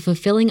closer to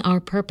fulfilling our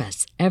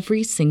purpose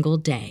every single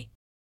day.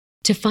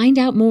 To find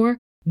out more,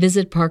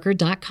 visit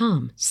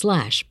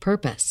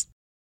parker.com/purpose.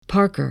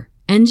 Parker,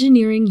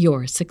 engineering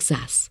your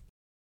success.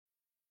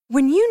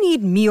 When you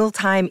need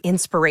mealtime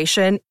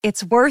inspiration,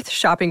 it's worth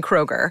shopping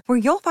Kroger, where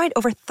you'll find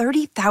over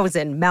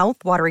 30,000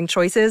 mouth-watering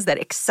choices that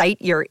excite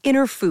your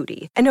inner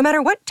foodie. And no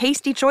matter what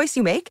tasty choice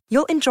you make,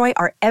 you'll enjoy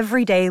our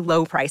everyday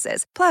low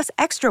prices, plus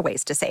extra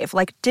ways to save,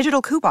 like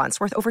digital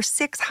coupons worth over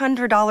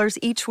 $600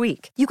 each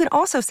week. You can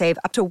also save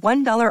up to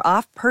 $1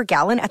 off per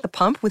gallon at the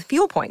pump with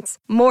fuel points.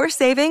 More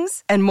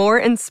savings and more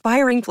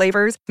inspiring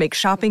flavors make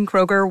shopping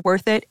Kroger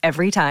worth it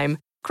every time.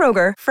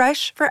 Kroger,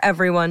 fresh for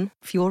everyone.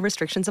 Fuel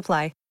restrictions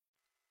apply.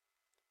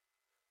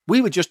 We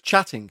were just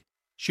chatting,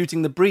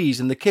 shooting the breeze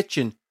in the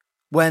kitchen,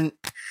 when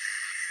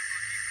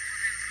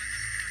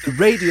the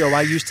radio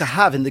I used to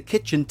have in the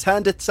kitchen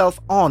turned itself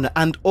on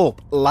and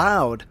up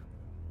loud.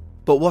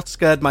 But what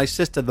scared my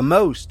sister the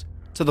most,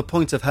 to the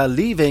point of her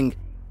leaving,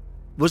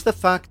 was the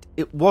fact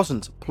it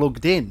wasn't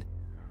plugged in.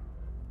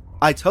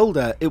 I told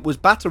her it was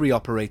battery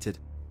operated,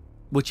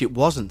 which it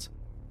wasn't.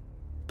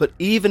 But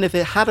even if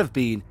it had have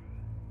been,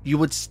 you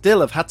would still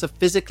have had to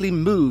physically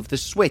move the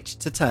switch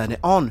to turn it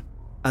on,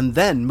 and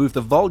then move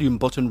the volume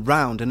button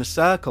round in a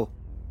circle.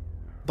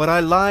 But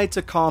I lied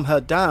to calm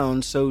her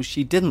down so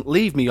she didn't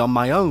leave me on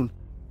my own,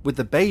 with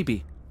the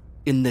baby,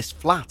 in this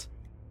flat.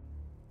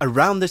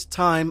 Around this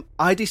time,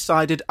 I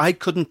decided I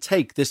couldn't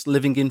take this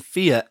living in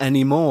fear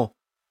anymore.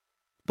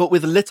 But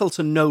with little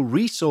to no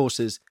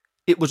resources,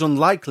 it was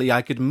unlikely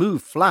I could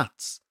move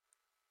flats.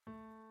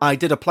 I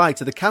did apply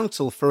to the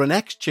council for an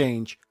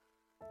exchange,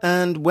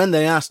 and when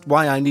they asked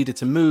why I needed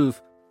to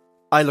move,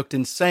 I looked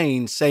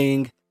insane,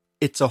 saying,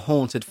 "It's a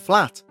haunted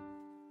flat,"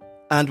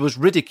 and was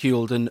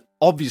ridiculed and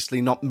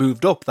obviously not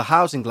moved up the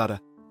housing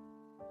ladder.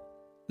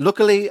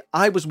 Luckily,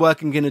 I was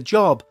working in a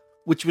job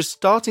which was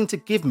starting to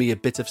give me a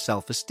bit of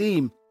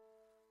self-esteem,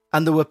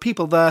 and there were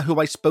people there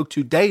who I spoke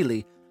to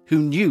daily who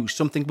knew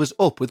something was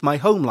up with my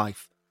home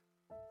life.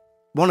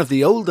 One of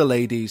the older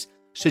ladies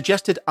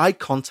suggested I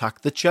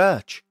contact the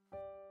church.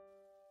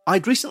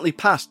 I'd recently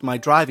passed my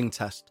driving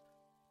test,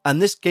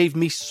 and this gave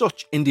me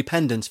such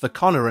independence for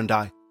Connor and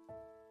I.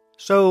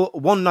 So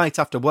one night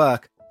after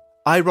work,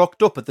 I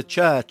rocked up at the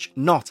church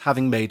not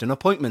having made an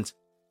appointment,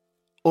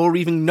 or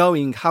even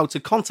knowing how to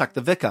contact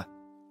the vicar,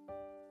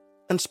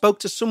 and spoke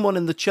to someone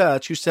in the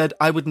church who said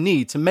I would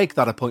need to make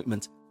that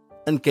appointment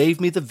and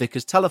gave me the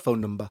vicar's telephone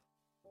number.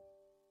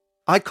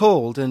 I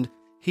called and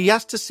he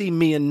asked to see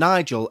me and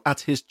Nigel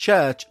at his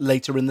church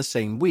later in the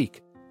same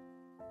week.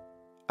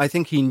 I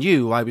think he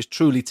knew I was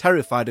truly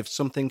terrified of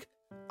something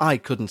I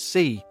couldn't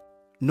see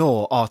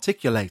nor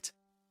articulate.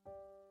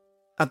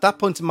 At that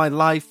point in my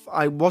life,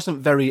 I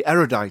wasn't very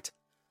erudite,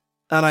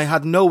 and I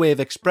had no way of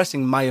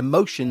expressing my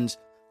emotions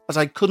as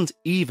I couldn't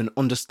even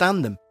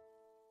understand them.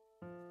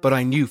 But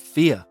I knew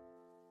fear,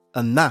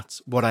 and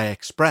that's what I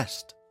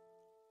expressed.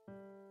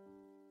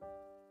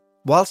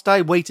 Whilst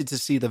I waited to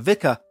see the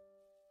vicar,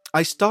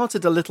 I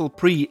started a little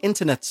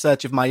pre-internet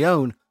search of my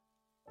own,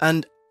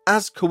 and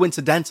as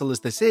coincidental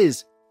as this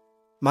is,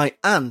 my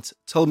aunt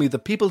told me the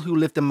people who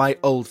lived in my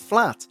old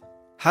flat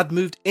had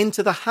moved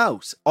into the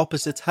house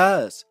opposite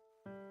hers.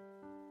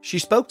 She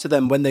spoke to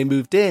them when they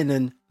moved in,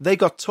 and they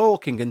got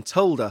talking and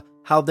told her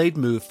how they'd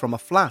moved from a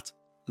flat,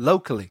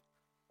 locally.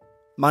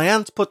 My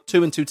aunt put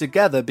two and two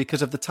together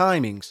because of the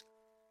timings.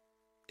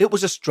 It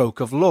was a stroke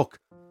of luck,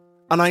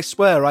 and I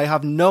swear I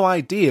have no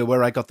idea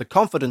where I got the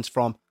confidence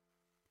from,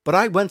 but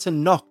I went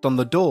and knocked on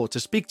the door to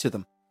speak to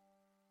them.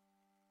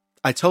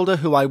 I told her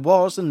who I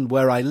was and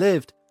where I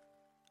lived,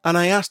 and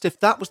I asked if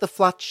that was the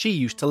flat she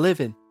used to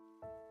live in.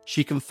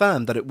 She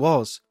confirmed that it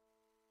was.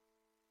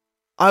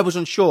 I was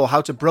unsure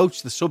how to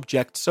broach the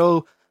subject,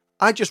 so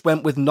I just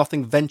went with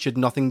nothing ventured,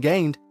 nothing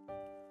gained,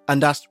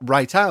 and asked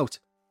right out,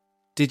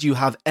 "Did you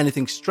have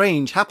anything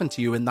strange happen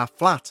to you in that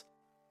flat?"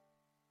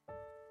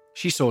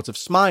 She sort of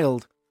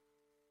smiled,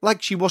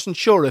 like she wasn't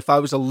sure if I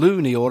was a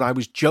loony or I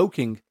was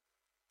joking.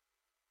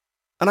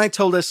 And I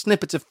told her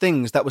snippets of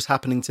things that was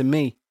happening to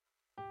me.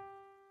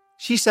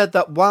 She said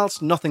that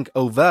whilst nothing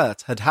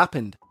overt had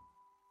happened,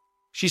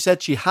 she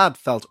said she had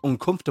felt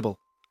uncomfortable.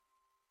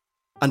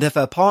 And if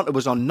her partner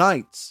was on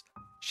nights,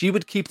 she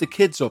would keep the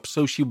kids up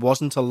so she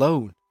wasn't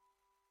alone.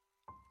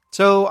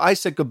 So I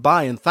said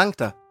goodbye and thanked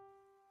her.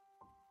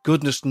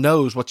 Goodness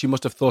knows what she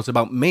must have thought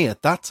about me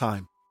at that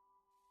time.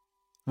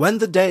 When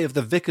the day of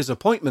the vicar's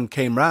appointment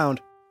came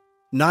round,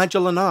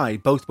 Nigel and I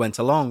both went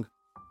along,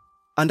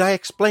 and I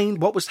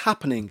explained what was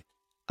happening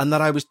and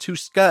that I was too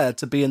scared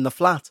to be in the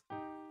flat.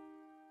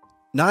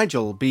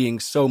 Nigel, being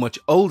so much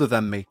older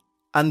than me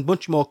and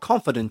much more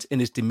confident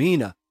in his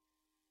demeanour,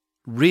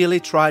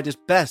 really tried his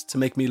best to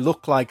make me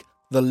look like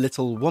the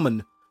little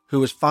woman who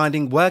was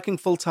finding working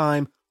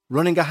full-time,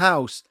 running a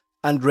house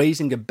and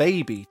raising a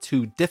baby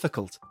too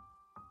difficult,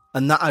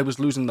 and that I was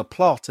losing the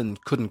plot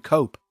and couldn't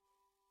cope.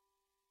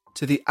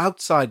 To the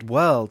outside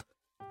world,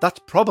 that's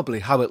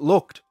probably how it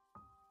looked.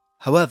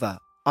 However,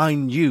 I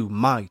knew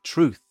my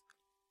truth.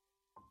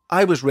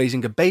 I was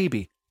raising a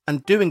baby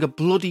and doing a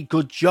bloody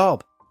good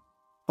job,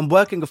 and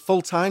working a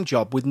full-time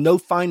job with no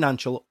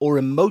financial or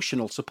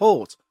emotional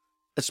support,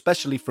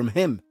 especially from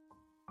him.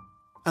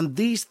 And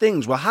these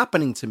things were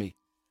happening to me,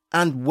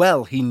 and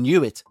well, he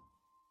knew it.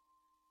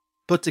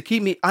 But to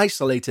keep me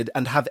isolated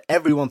and have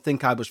everyone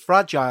think I was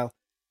fragile,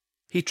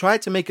 he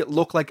tried to make it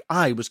look like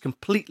I was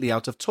completely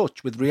out of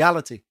touch with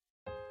reality.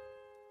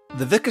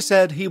 The vicar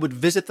said he would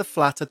visit the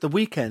flat at the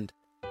weekend,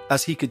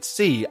 as he could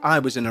see I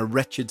was in a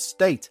wretched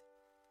state,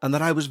 and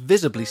that I was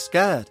visibly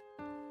scared.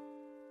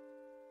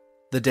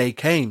 The day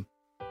came,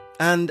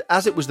 and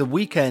as it was the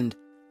weekend,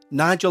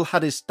 Nigel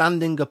had his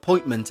standing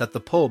appointment at the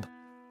pub,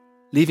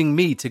 leaving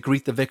me to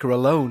greet the vicar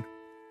alone.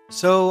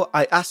 So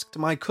I asked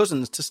my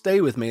cousins to stay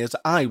with me as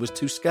I was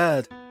too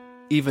scared,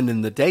 even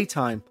in the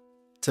daytime,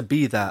 to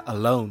be there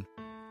alone.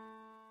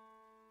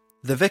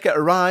 The vicar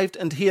arrived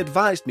and he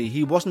advised me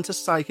he wasn't a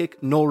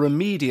psychic nor a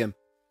medium,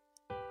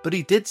 but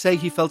he did say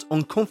he felt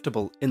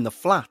uncomfortable in the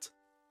flat.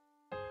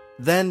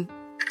 Then,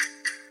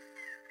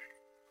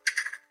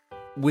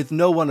 with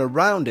no one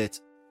around it,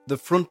 the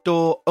front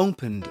door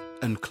opened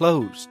and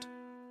closed.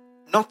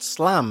 Not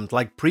slammed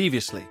like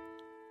previously,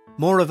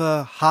 more of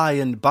a hi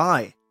and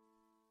bye.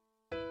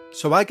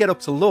 So I get up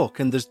to look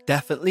and there's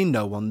definitely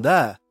no one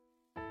there,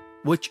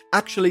 which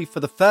actually for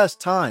the first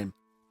time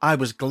I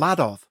was glad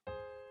of.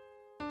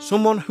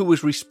 Someone who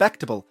was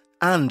respectable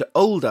and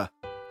older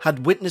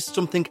had witnessed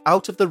something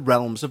out of the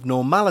realms of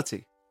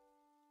normality.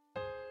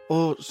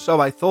 Or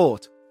so I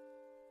thought.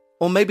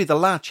 Or maybe the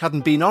latch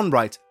hadn't been on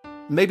right.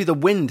 Maybe the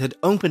wind had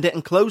opened it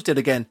and closed it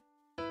again.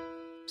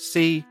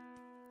 See,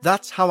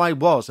 that's how I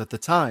was at the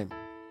time.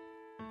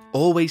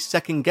 Always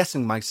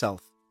second-guessing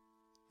myself.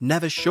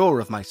 Never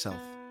sure of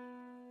myself.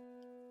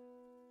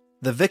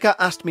 The vicar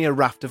asked me a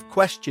raft of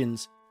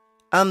questions,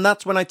 and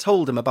that's when I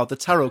told him about the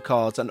tarot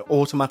cards and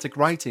automatic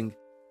writing.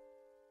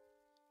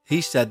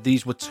 He said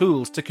these were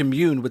tools to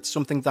commune with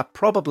something that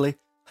probably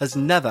has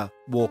never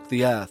walked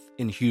the earth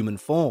in human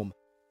form.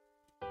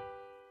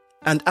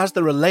 And as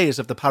there are layers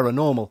of the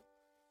paranormal,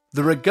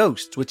 there are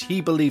ghosts which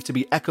he believed to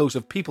be echoes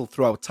of people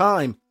throughout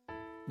time,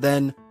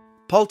 then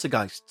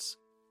poltergeists,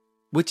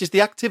 which is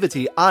the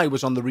activity I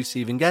was on the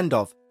receiving end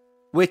of,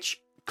 which,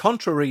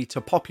 contrary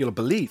to popular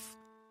belief,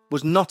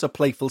 was not a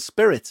playful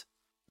spirit.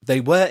 They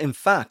were, in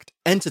fact,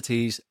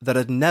 entities that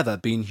had never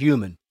been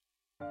human.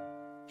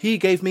 He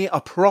gave me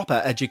a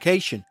proper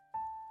education,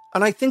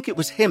 and I think it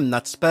was him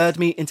that spurred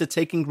me into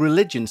taking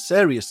religion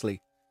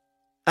seriously,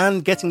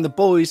 and getting the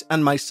boys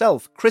and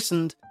myself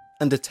christened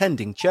and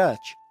attending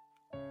church.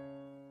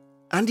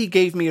 And he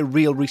gave me a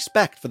real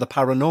respect for the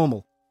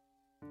paranormal,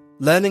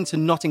 learning to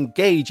not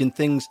engage in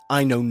things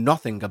I know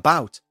nothing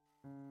about.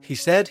 He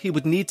said he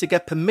would need to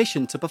get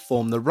permission to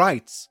perform the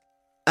rites,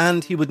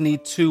 and he would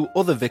need 2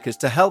 other vicars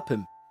to help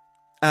him,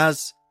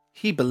 as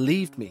he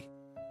believed me.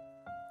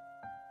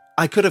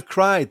 I could have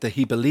cried that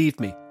he believed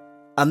me,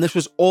 and this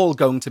was all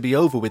going to be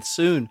over with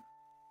soon.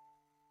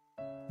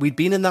 We'd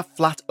been in that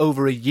flat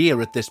over a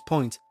year at this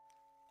point,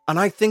 and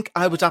I think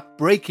I was at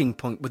breaking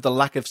point with the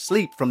lack of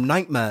sleep from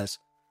nightmares,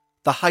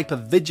 the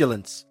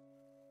hypervigilance,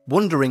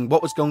 wondering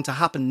what was going to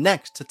happen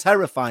next to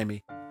terrify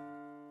me.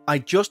 I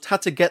just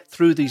had to get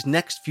through these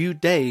next few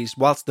days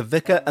whilst the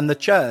vicar and the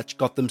church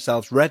got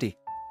themselves ready.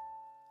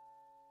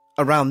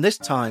 Around this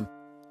time,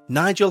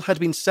 Nigel had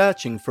been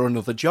searching for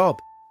another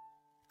job,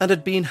 and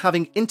had been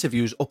having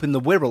interviews up in the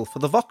Wirral for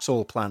the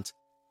Vauxhall plant,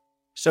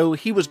 so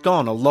he was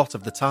gone a lot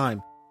of the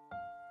time,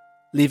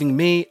 leaving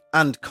me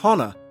and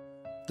Connor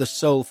the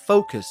sole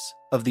focus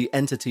of the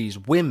entity's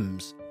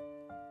whims.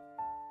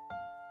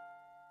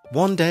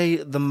 One day,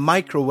 the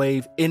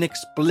microwave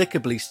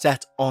inexplicably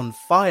set on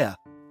fire.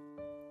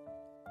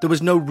 There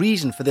was no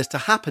reason for this to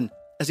happen,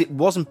 as it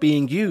wasn't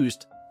being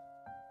used.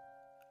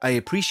 I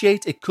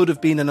appreciate it could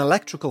have been an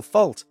electrical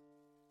fault,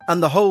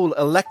 and the whole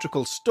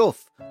electrical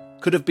stuff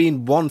could have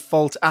been one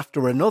fault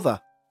after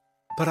another,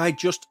 but I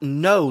just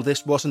know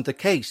this wasn't the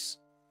case.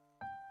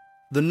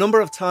 The number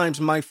of times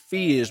my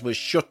fears were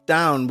shut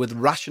down with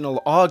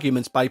rational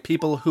arguments by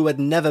people who had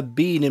never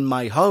been in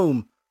my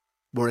home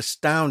were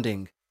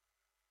astounding.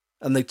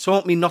 and they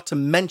taught me not to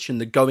mention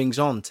the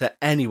goings-on to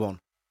anyone.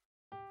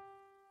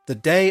 The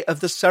day of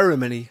the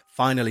ceremony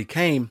finally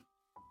came,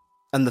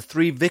 and the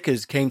 3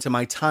 vicars came to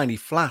my tiny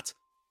flat.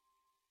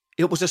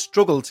 It was a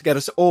struggle to get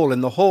us all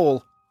in the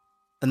hall,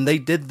 and they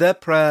did their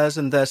prayers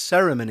and their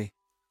ceremony.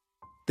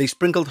 They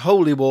sprinkled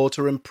holy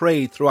water and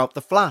prayed throughout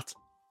the flat.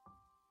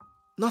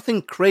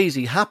 Nothing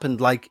crazy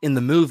happened like in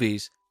the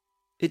movies.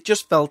 It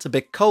just felt a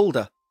bit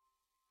colder.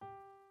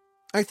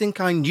 I think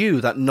I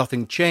knew that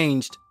nothing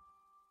changed,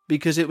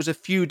 because it was a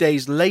few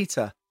days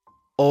later,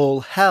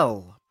 all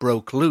hell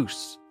broke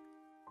loose.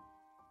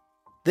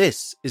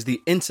 This is the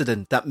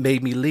incident that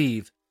made me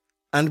leave,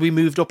 and we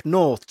moved up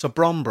north to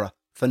Bromborough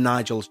for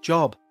Nigel's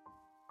job.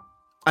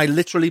 I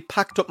literally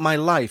packed up my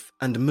life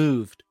and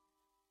moved.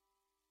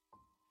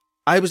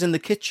 I was in the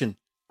kitchen,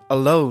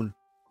 alone,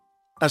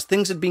 as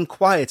things had been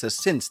quieter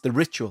since the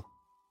ritual.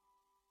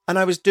 And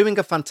I was doing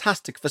a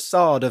fantastic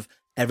facade of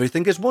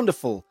everything is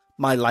wonderful,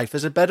 my life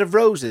is a bed of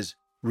roses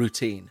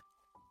routine.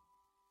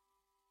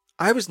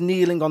 I was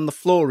kneeling on the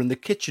floor in the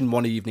kitchen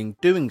one evening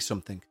doing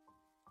something.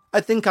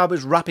 I think I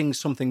was wrapping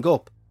something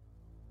up,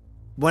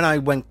 when I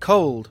went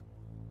cold,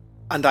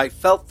 and I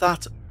felt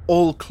that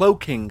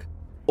all-cloaking,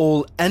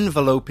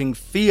 all-enveloping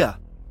fear.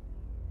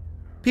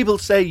 People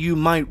say you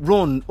might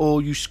run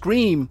or you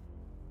scream,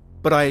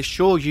 but I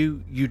assure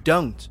you, you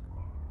don't.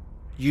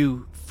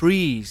 You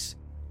freeze.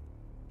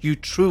 You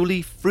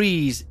truly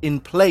freeze in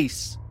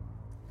place.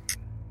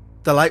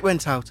 The light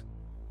went out,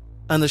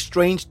 and the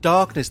strange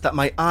darkness that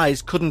my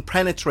eyes couldn't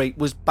penetrate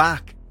was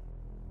back.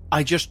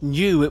 I just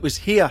knew it was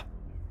here,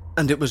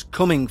 and it was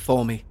coming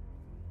for me.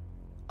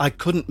 I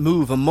couldn't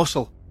move a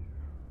muscle.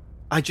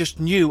 I just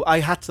knew I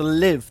had to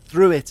live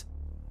through it.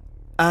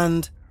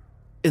 And,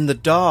 in the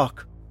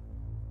dark,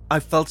 I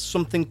felt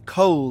something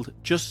cold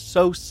just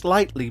so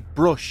slightly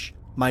brush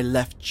my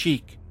left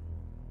cheek.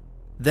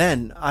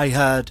 Then I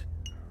heard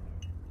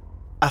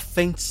a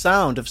faint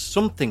sound of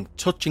something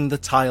touching the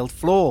tiled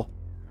floor.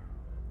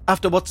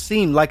 After what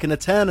seemed like an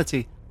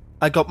eternity,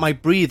 I got my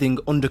breathing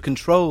under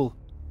control.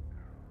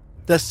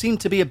 There seemed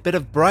to be a bit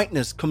of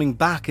brightness coming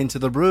back into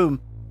the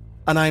room,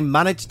 and I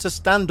managed to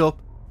stand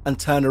up and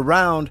turn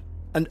around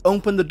and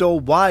open the door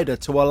wider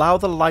to allow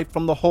the light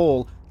from the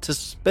hall to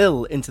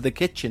spill into the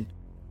kitchen.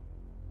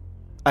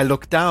 I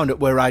looked down at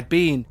where I'd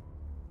been,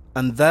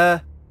 and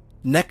there,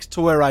 next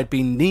to where I'd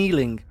been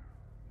kneeling,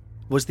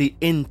 was the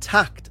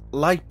intact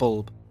light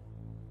bulb.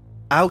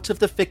 Out of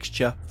the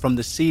fixture from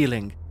the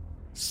ceiling,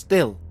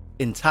 still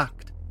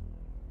intact.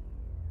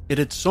 It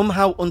had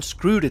somehow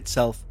unscrewed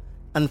itself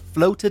and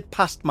floated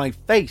past my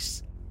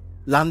face,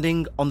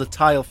 landing on the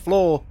tile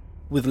floor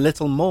with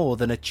little more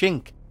than a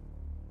chink,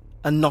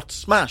 and not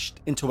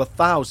smashed into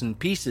 1,000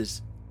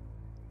 pieces.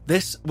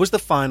 This was the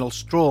final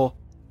straw,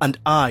 and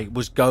I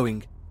was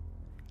going.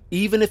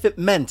 Even if it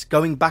meant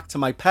going back to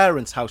my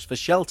parents' house for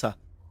shelter,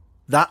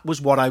 that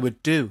was what I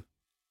would do.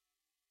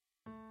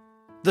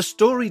 The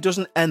story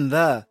doesn't end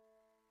there.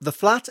 The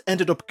flat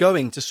ended up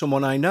going to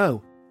someone I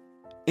know.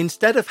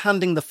 Instead of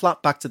handing the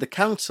flat back to the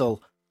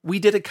council, we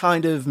did a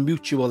kind of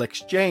mutual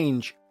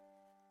exchange.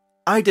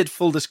 I did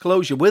full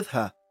disclosure with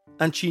her,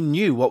 and she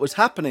knew what was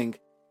happening,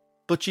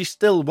 but she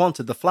still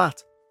wanted the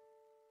flat.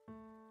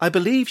 I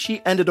believe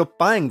she ended up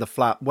buying the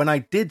flat when I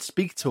did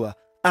speak to her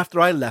after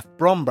I left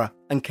Bromborough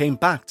and came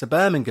back to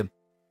Birmingham.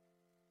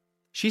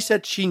 She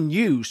said she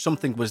knew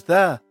something was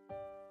there,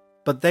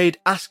 but they'd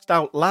asked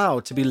out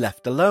loud to be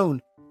left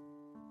alone.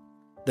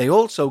 They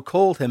also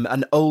called him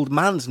an old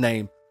man's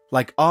name,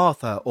 like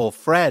Arthur or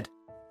Fred,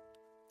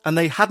 and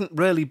they hadn't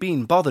really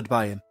been bothered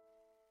by him.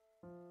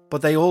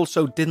 But they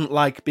also didn't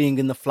like being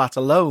in the flat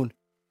alone,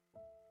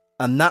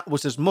 and that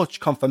was as much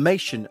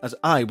confirmation as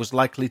I was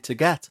likely to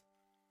get.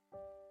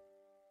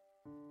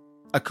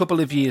 A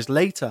couple of years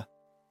later,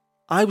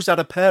 I was at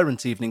a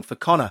parents' evening for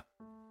Connor,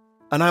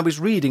 and I was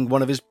reading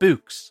one of his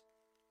books.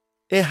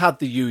 It had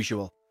the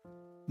usual,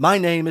 "My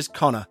name is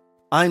Connor,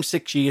 I'm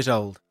 6 years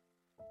old."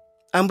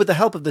 And with the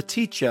help of the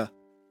teacher,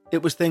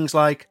 it was things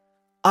like,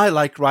 "I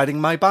like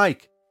riding my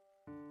bike."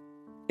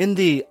 In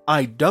the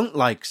 "I don't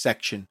like"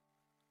 section,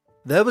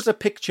 there was a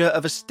picture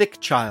of a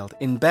stick child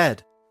in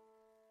bed,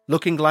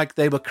 looking like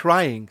they were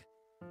crying,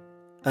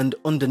 and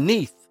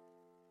underneath,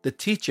 the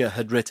teacher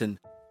had written,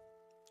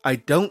 "I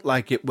don't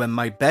like it when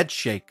my bed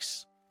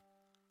shakes."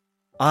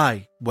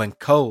 I went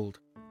cold.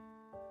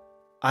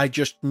 I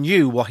just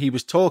knew what he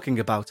was talking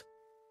about.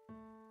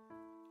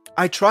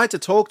 I tried to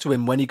talk to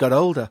him when he got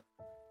older,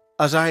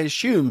 as I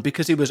assumed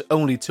because he was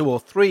only 2 or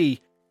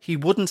 3, he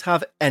wouldn't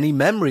have any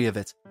memory of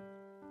it.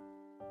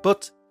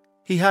 But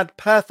he had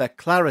perfect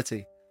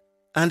clarity,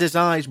 and his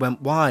eyes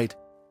went wide.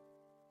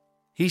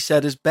 He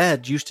said his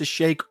bed used to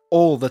shake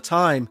all the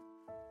time,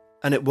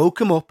 and it woke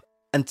him up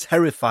and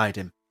terrified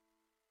him.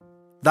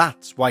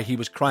 That's why he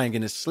was crying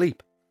in his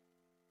sleep.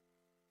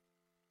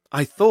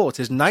 I thought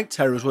his night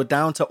terrors were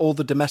down to all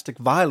the domestic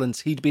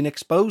violence he'd been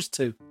exposed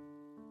to.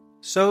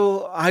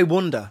 So I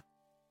wonder,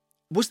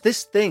 was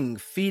this thing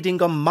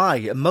feeding on my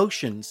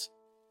emotions?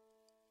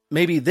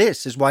 Maybe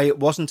this is why it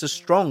wasn't as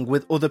strong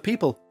with other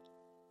people.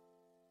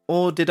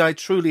 Or did I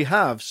truly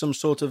have some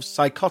sort of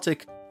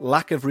psychotic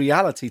lack of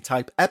reality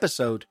type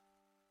episode?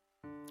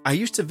 I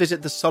used to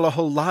visit the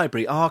Solihull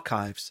Library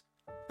archives,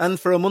 and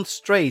for a month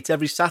straight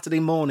every Saturday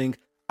morning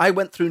I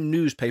went through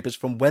newspapers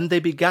from when they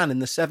began in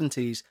the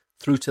 70s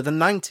through to the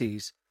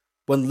 90s,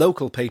 when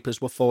local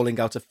papers were falling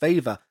out of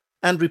favour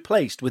and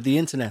replaced with the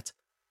internet.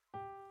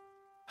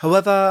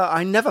 However,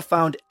 I never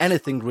found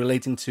anything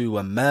relating to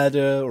a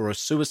murder or a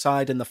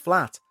suicide in the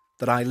flat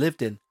that I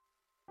lived in.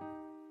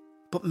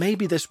 But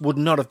maybe this would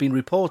not have been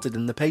reported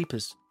in the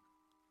papers.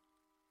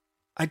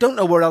 I don't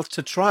know where else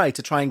to try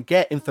and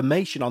get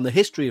information on the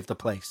history of the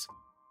place.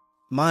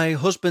 My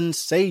husband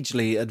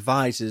sagely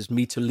advises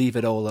me to leave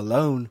it all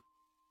alone,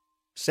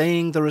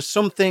 saying there are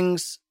some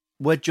things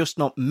we're just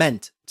not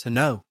meant to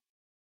know.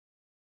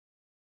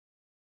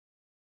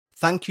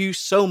 Thank you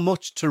so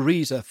much,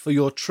 Teresa, for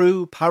your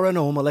true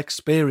paranormal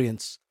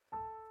experience.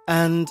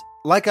 And,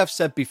 like I've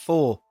said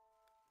before,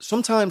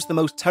 sometimes the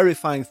most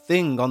terrifying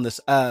thing on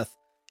this earth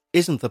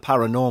isn't the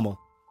paranormal.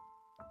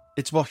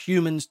 It's what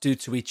humans do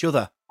to each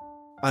other.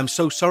 I'm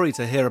so sorry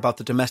to hear about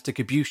the domestic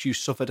abuse you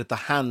suffered at the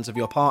hands of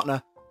your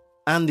partner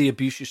and the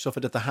abuse you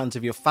suffered at the hands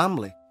of your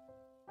family.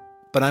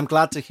 But I'm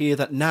glad to hear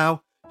that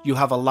now you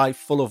have a life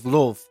full of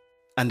love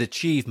and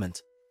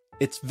achievement.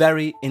 It's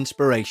very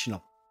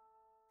inspirational.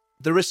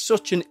 There is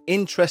such an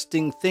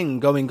interesting thing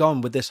going on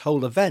with this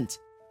whole event.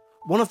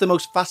 One of the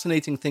most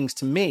fascinating things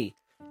to me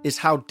is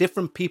how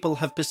different people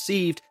have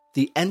perceived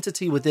the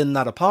entity within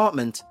that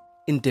apartment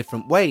in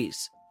different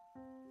ways.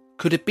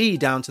 Could it be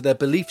down to their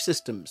belief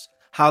systems,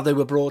 how they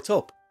were brought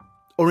up,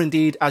 or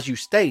indeed, as you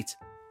state,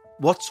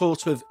 what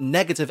sort of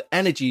negative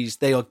energies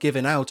they are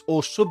given out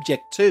or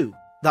subject to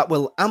that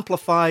will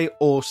amplify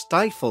or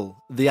stifle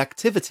the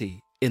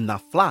activity in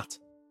that flat?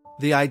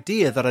 The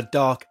idea that a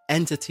dark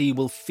entity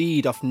will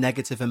feed off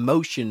negative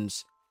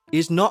emotions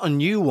is not a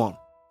new one,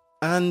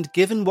 and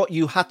given what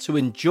you had to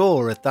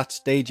endure at that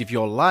stage of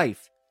your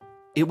life,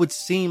 it would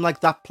seem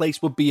like that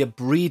place would be a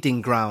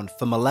breeding ground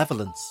for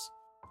malevolence.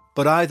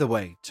 But either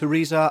way,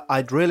 Teresa,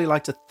 I'd really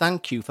like to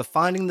thank you for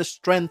finding the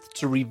strength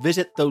to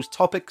revisit those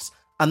topics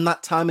and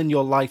that time in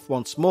your life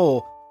once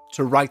more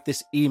to write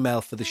this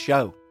email for the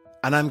show.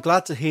 And I'm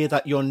glad to hear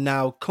that you're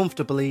now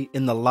comfortably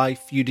in the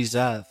life you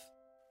deserve.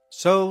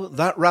 So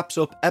that wraps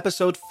up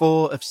episode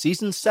 4 of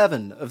season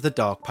 7 of The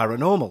Dark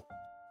Paranormal.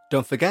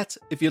 Don't forget,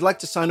 if you'd like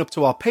to sign up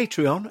to our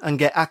Patreon and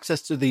get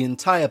access to the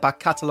entire back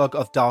catalogue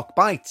of Dark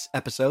Bites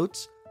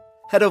episodes,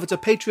 head over to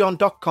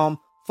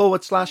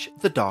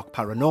patreon.com/The Dark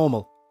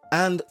Paranormal.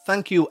 And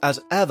thank you as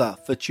ever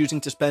for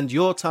choosing to spend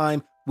your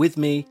time with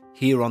me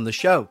here on the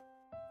show.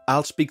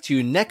 I'll speak to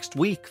you next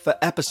week for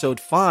episode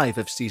 5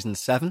 of season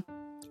 7.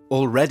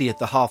 Already at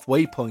the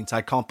halfway point,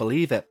 I can't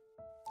believe it.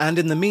 And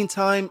in the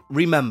meantime,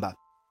 remember,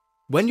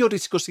 when you're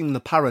discussing the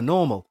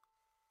paranormal,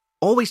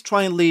 always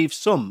try and leave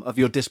some of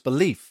your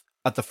disbelief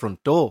at the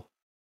front door.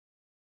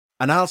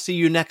 And I'll see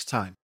you next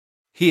time,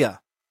 here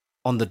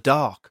on The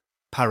Dark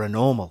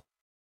Paranormal.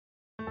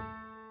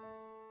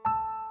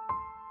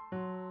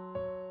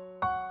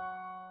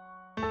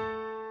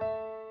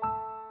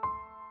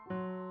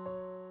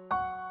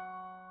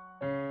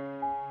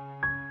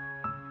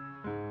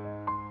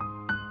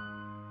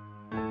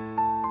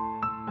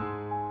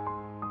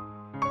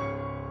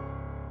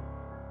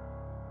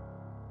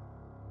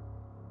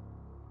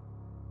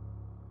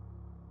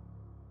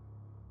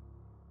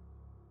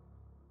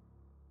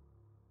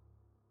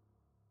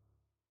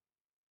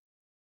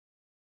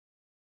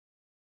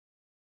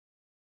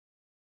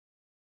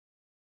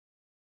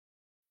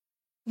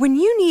 When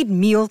you need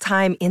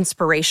mealtime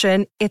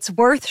inspiration, it's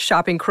worth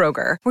shopping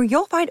Kroger, where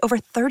you'll find over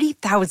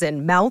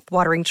 30,000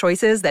 mouth-watering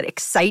choices that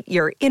excite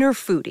your inner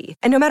foodie.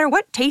 And no matter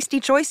what tasty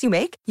choice you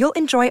make, you'll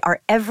enjoy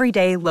our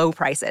everyday low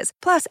prices,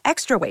 plus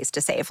extra ways to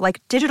save,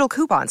 like digital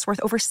coupons worth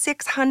over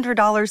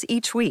 $600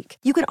 each week.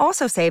 You can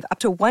also save up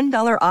to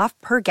 $1 off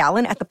per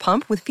gallon at the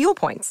pump with fuel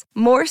points.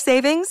 More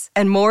savings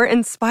and more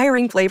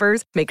inspiring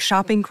flavors make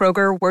shopping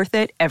Kroger worth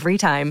it every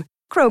time.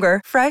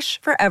 Kroger,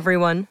 fresh for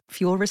everyone.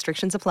 Fuel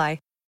restrictions apply.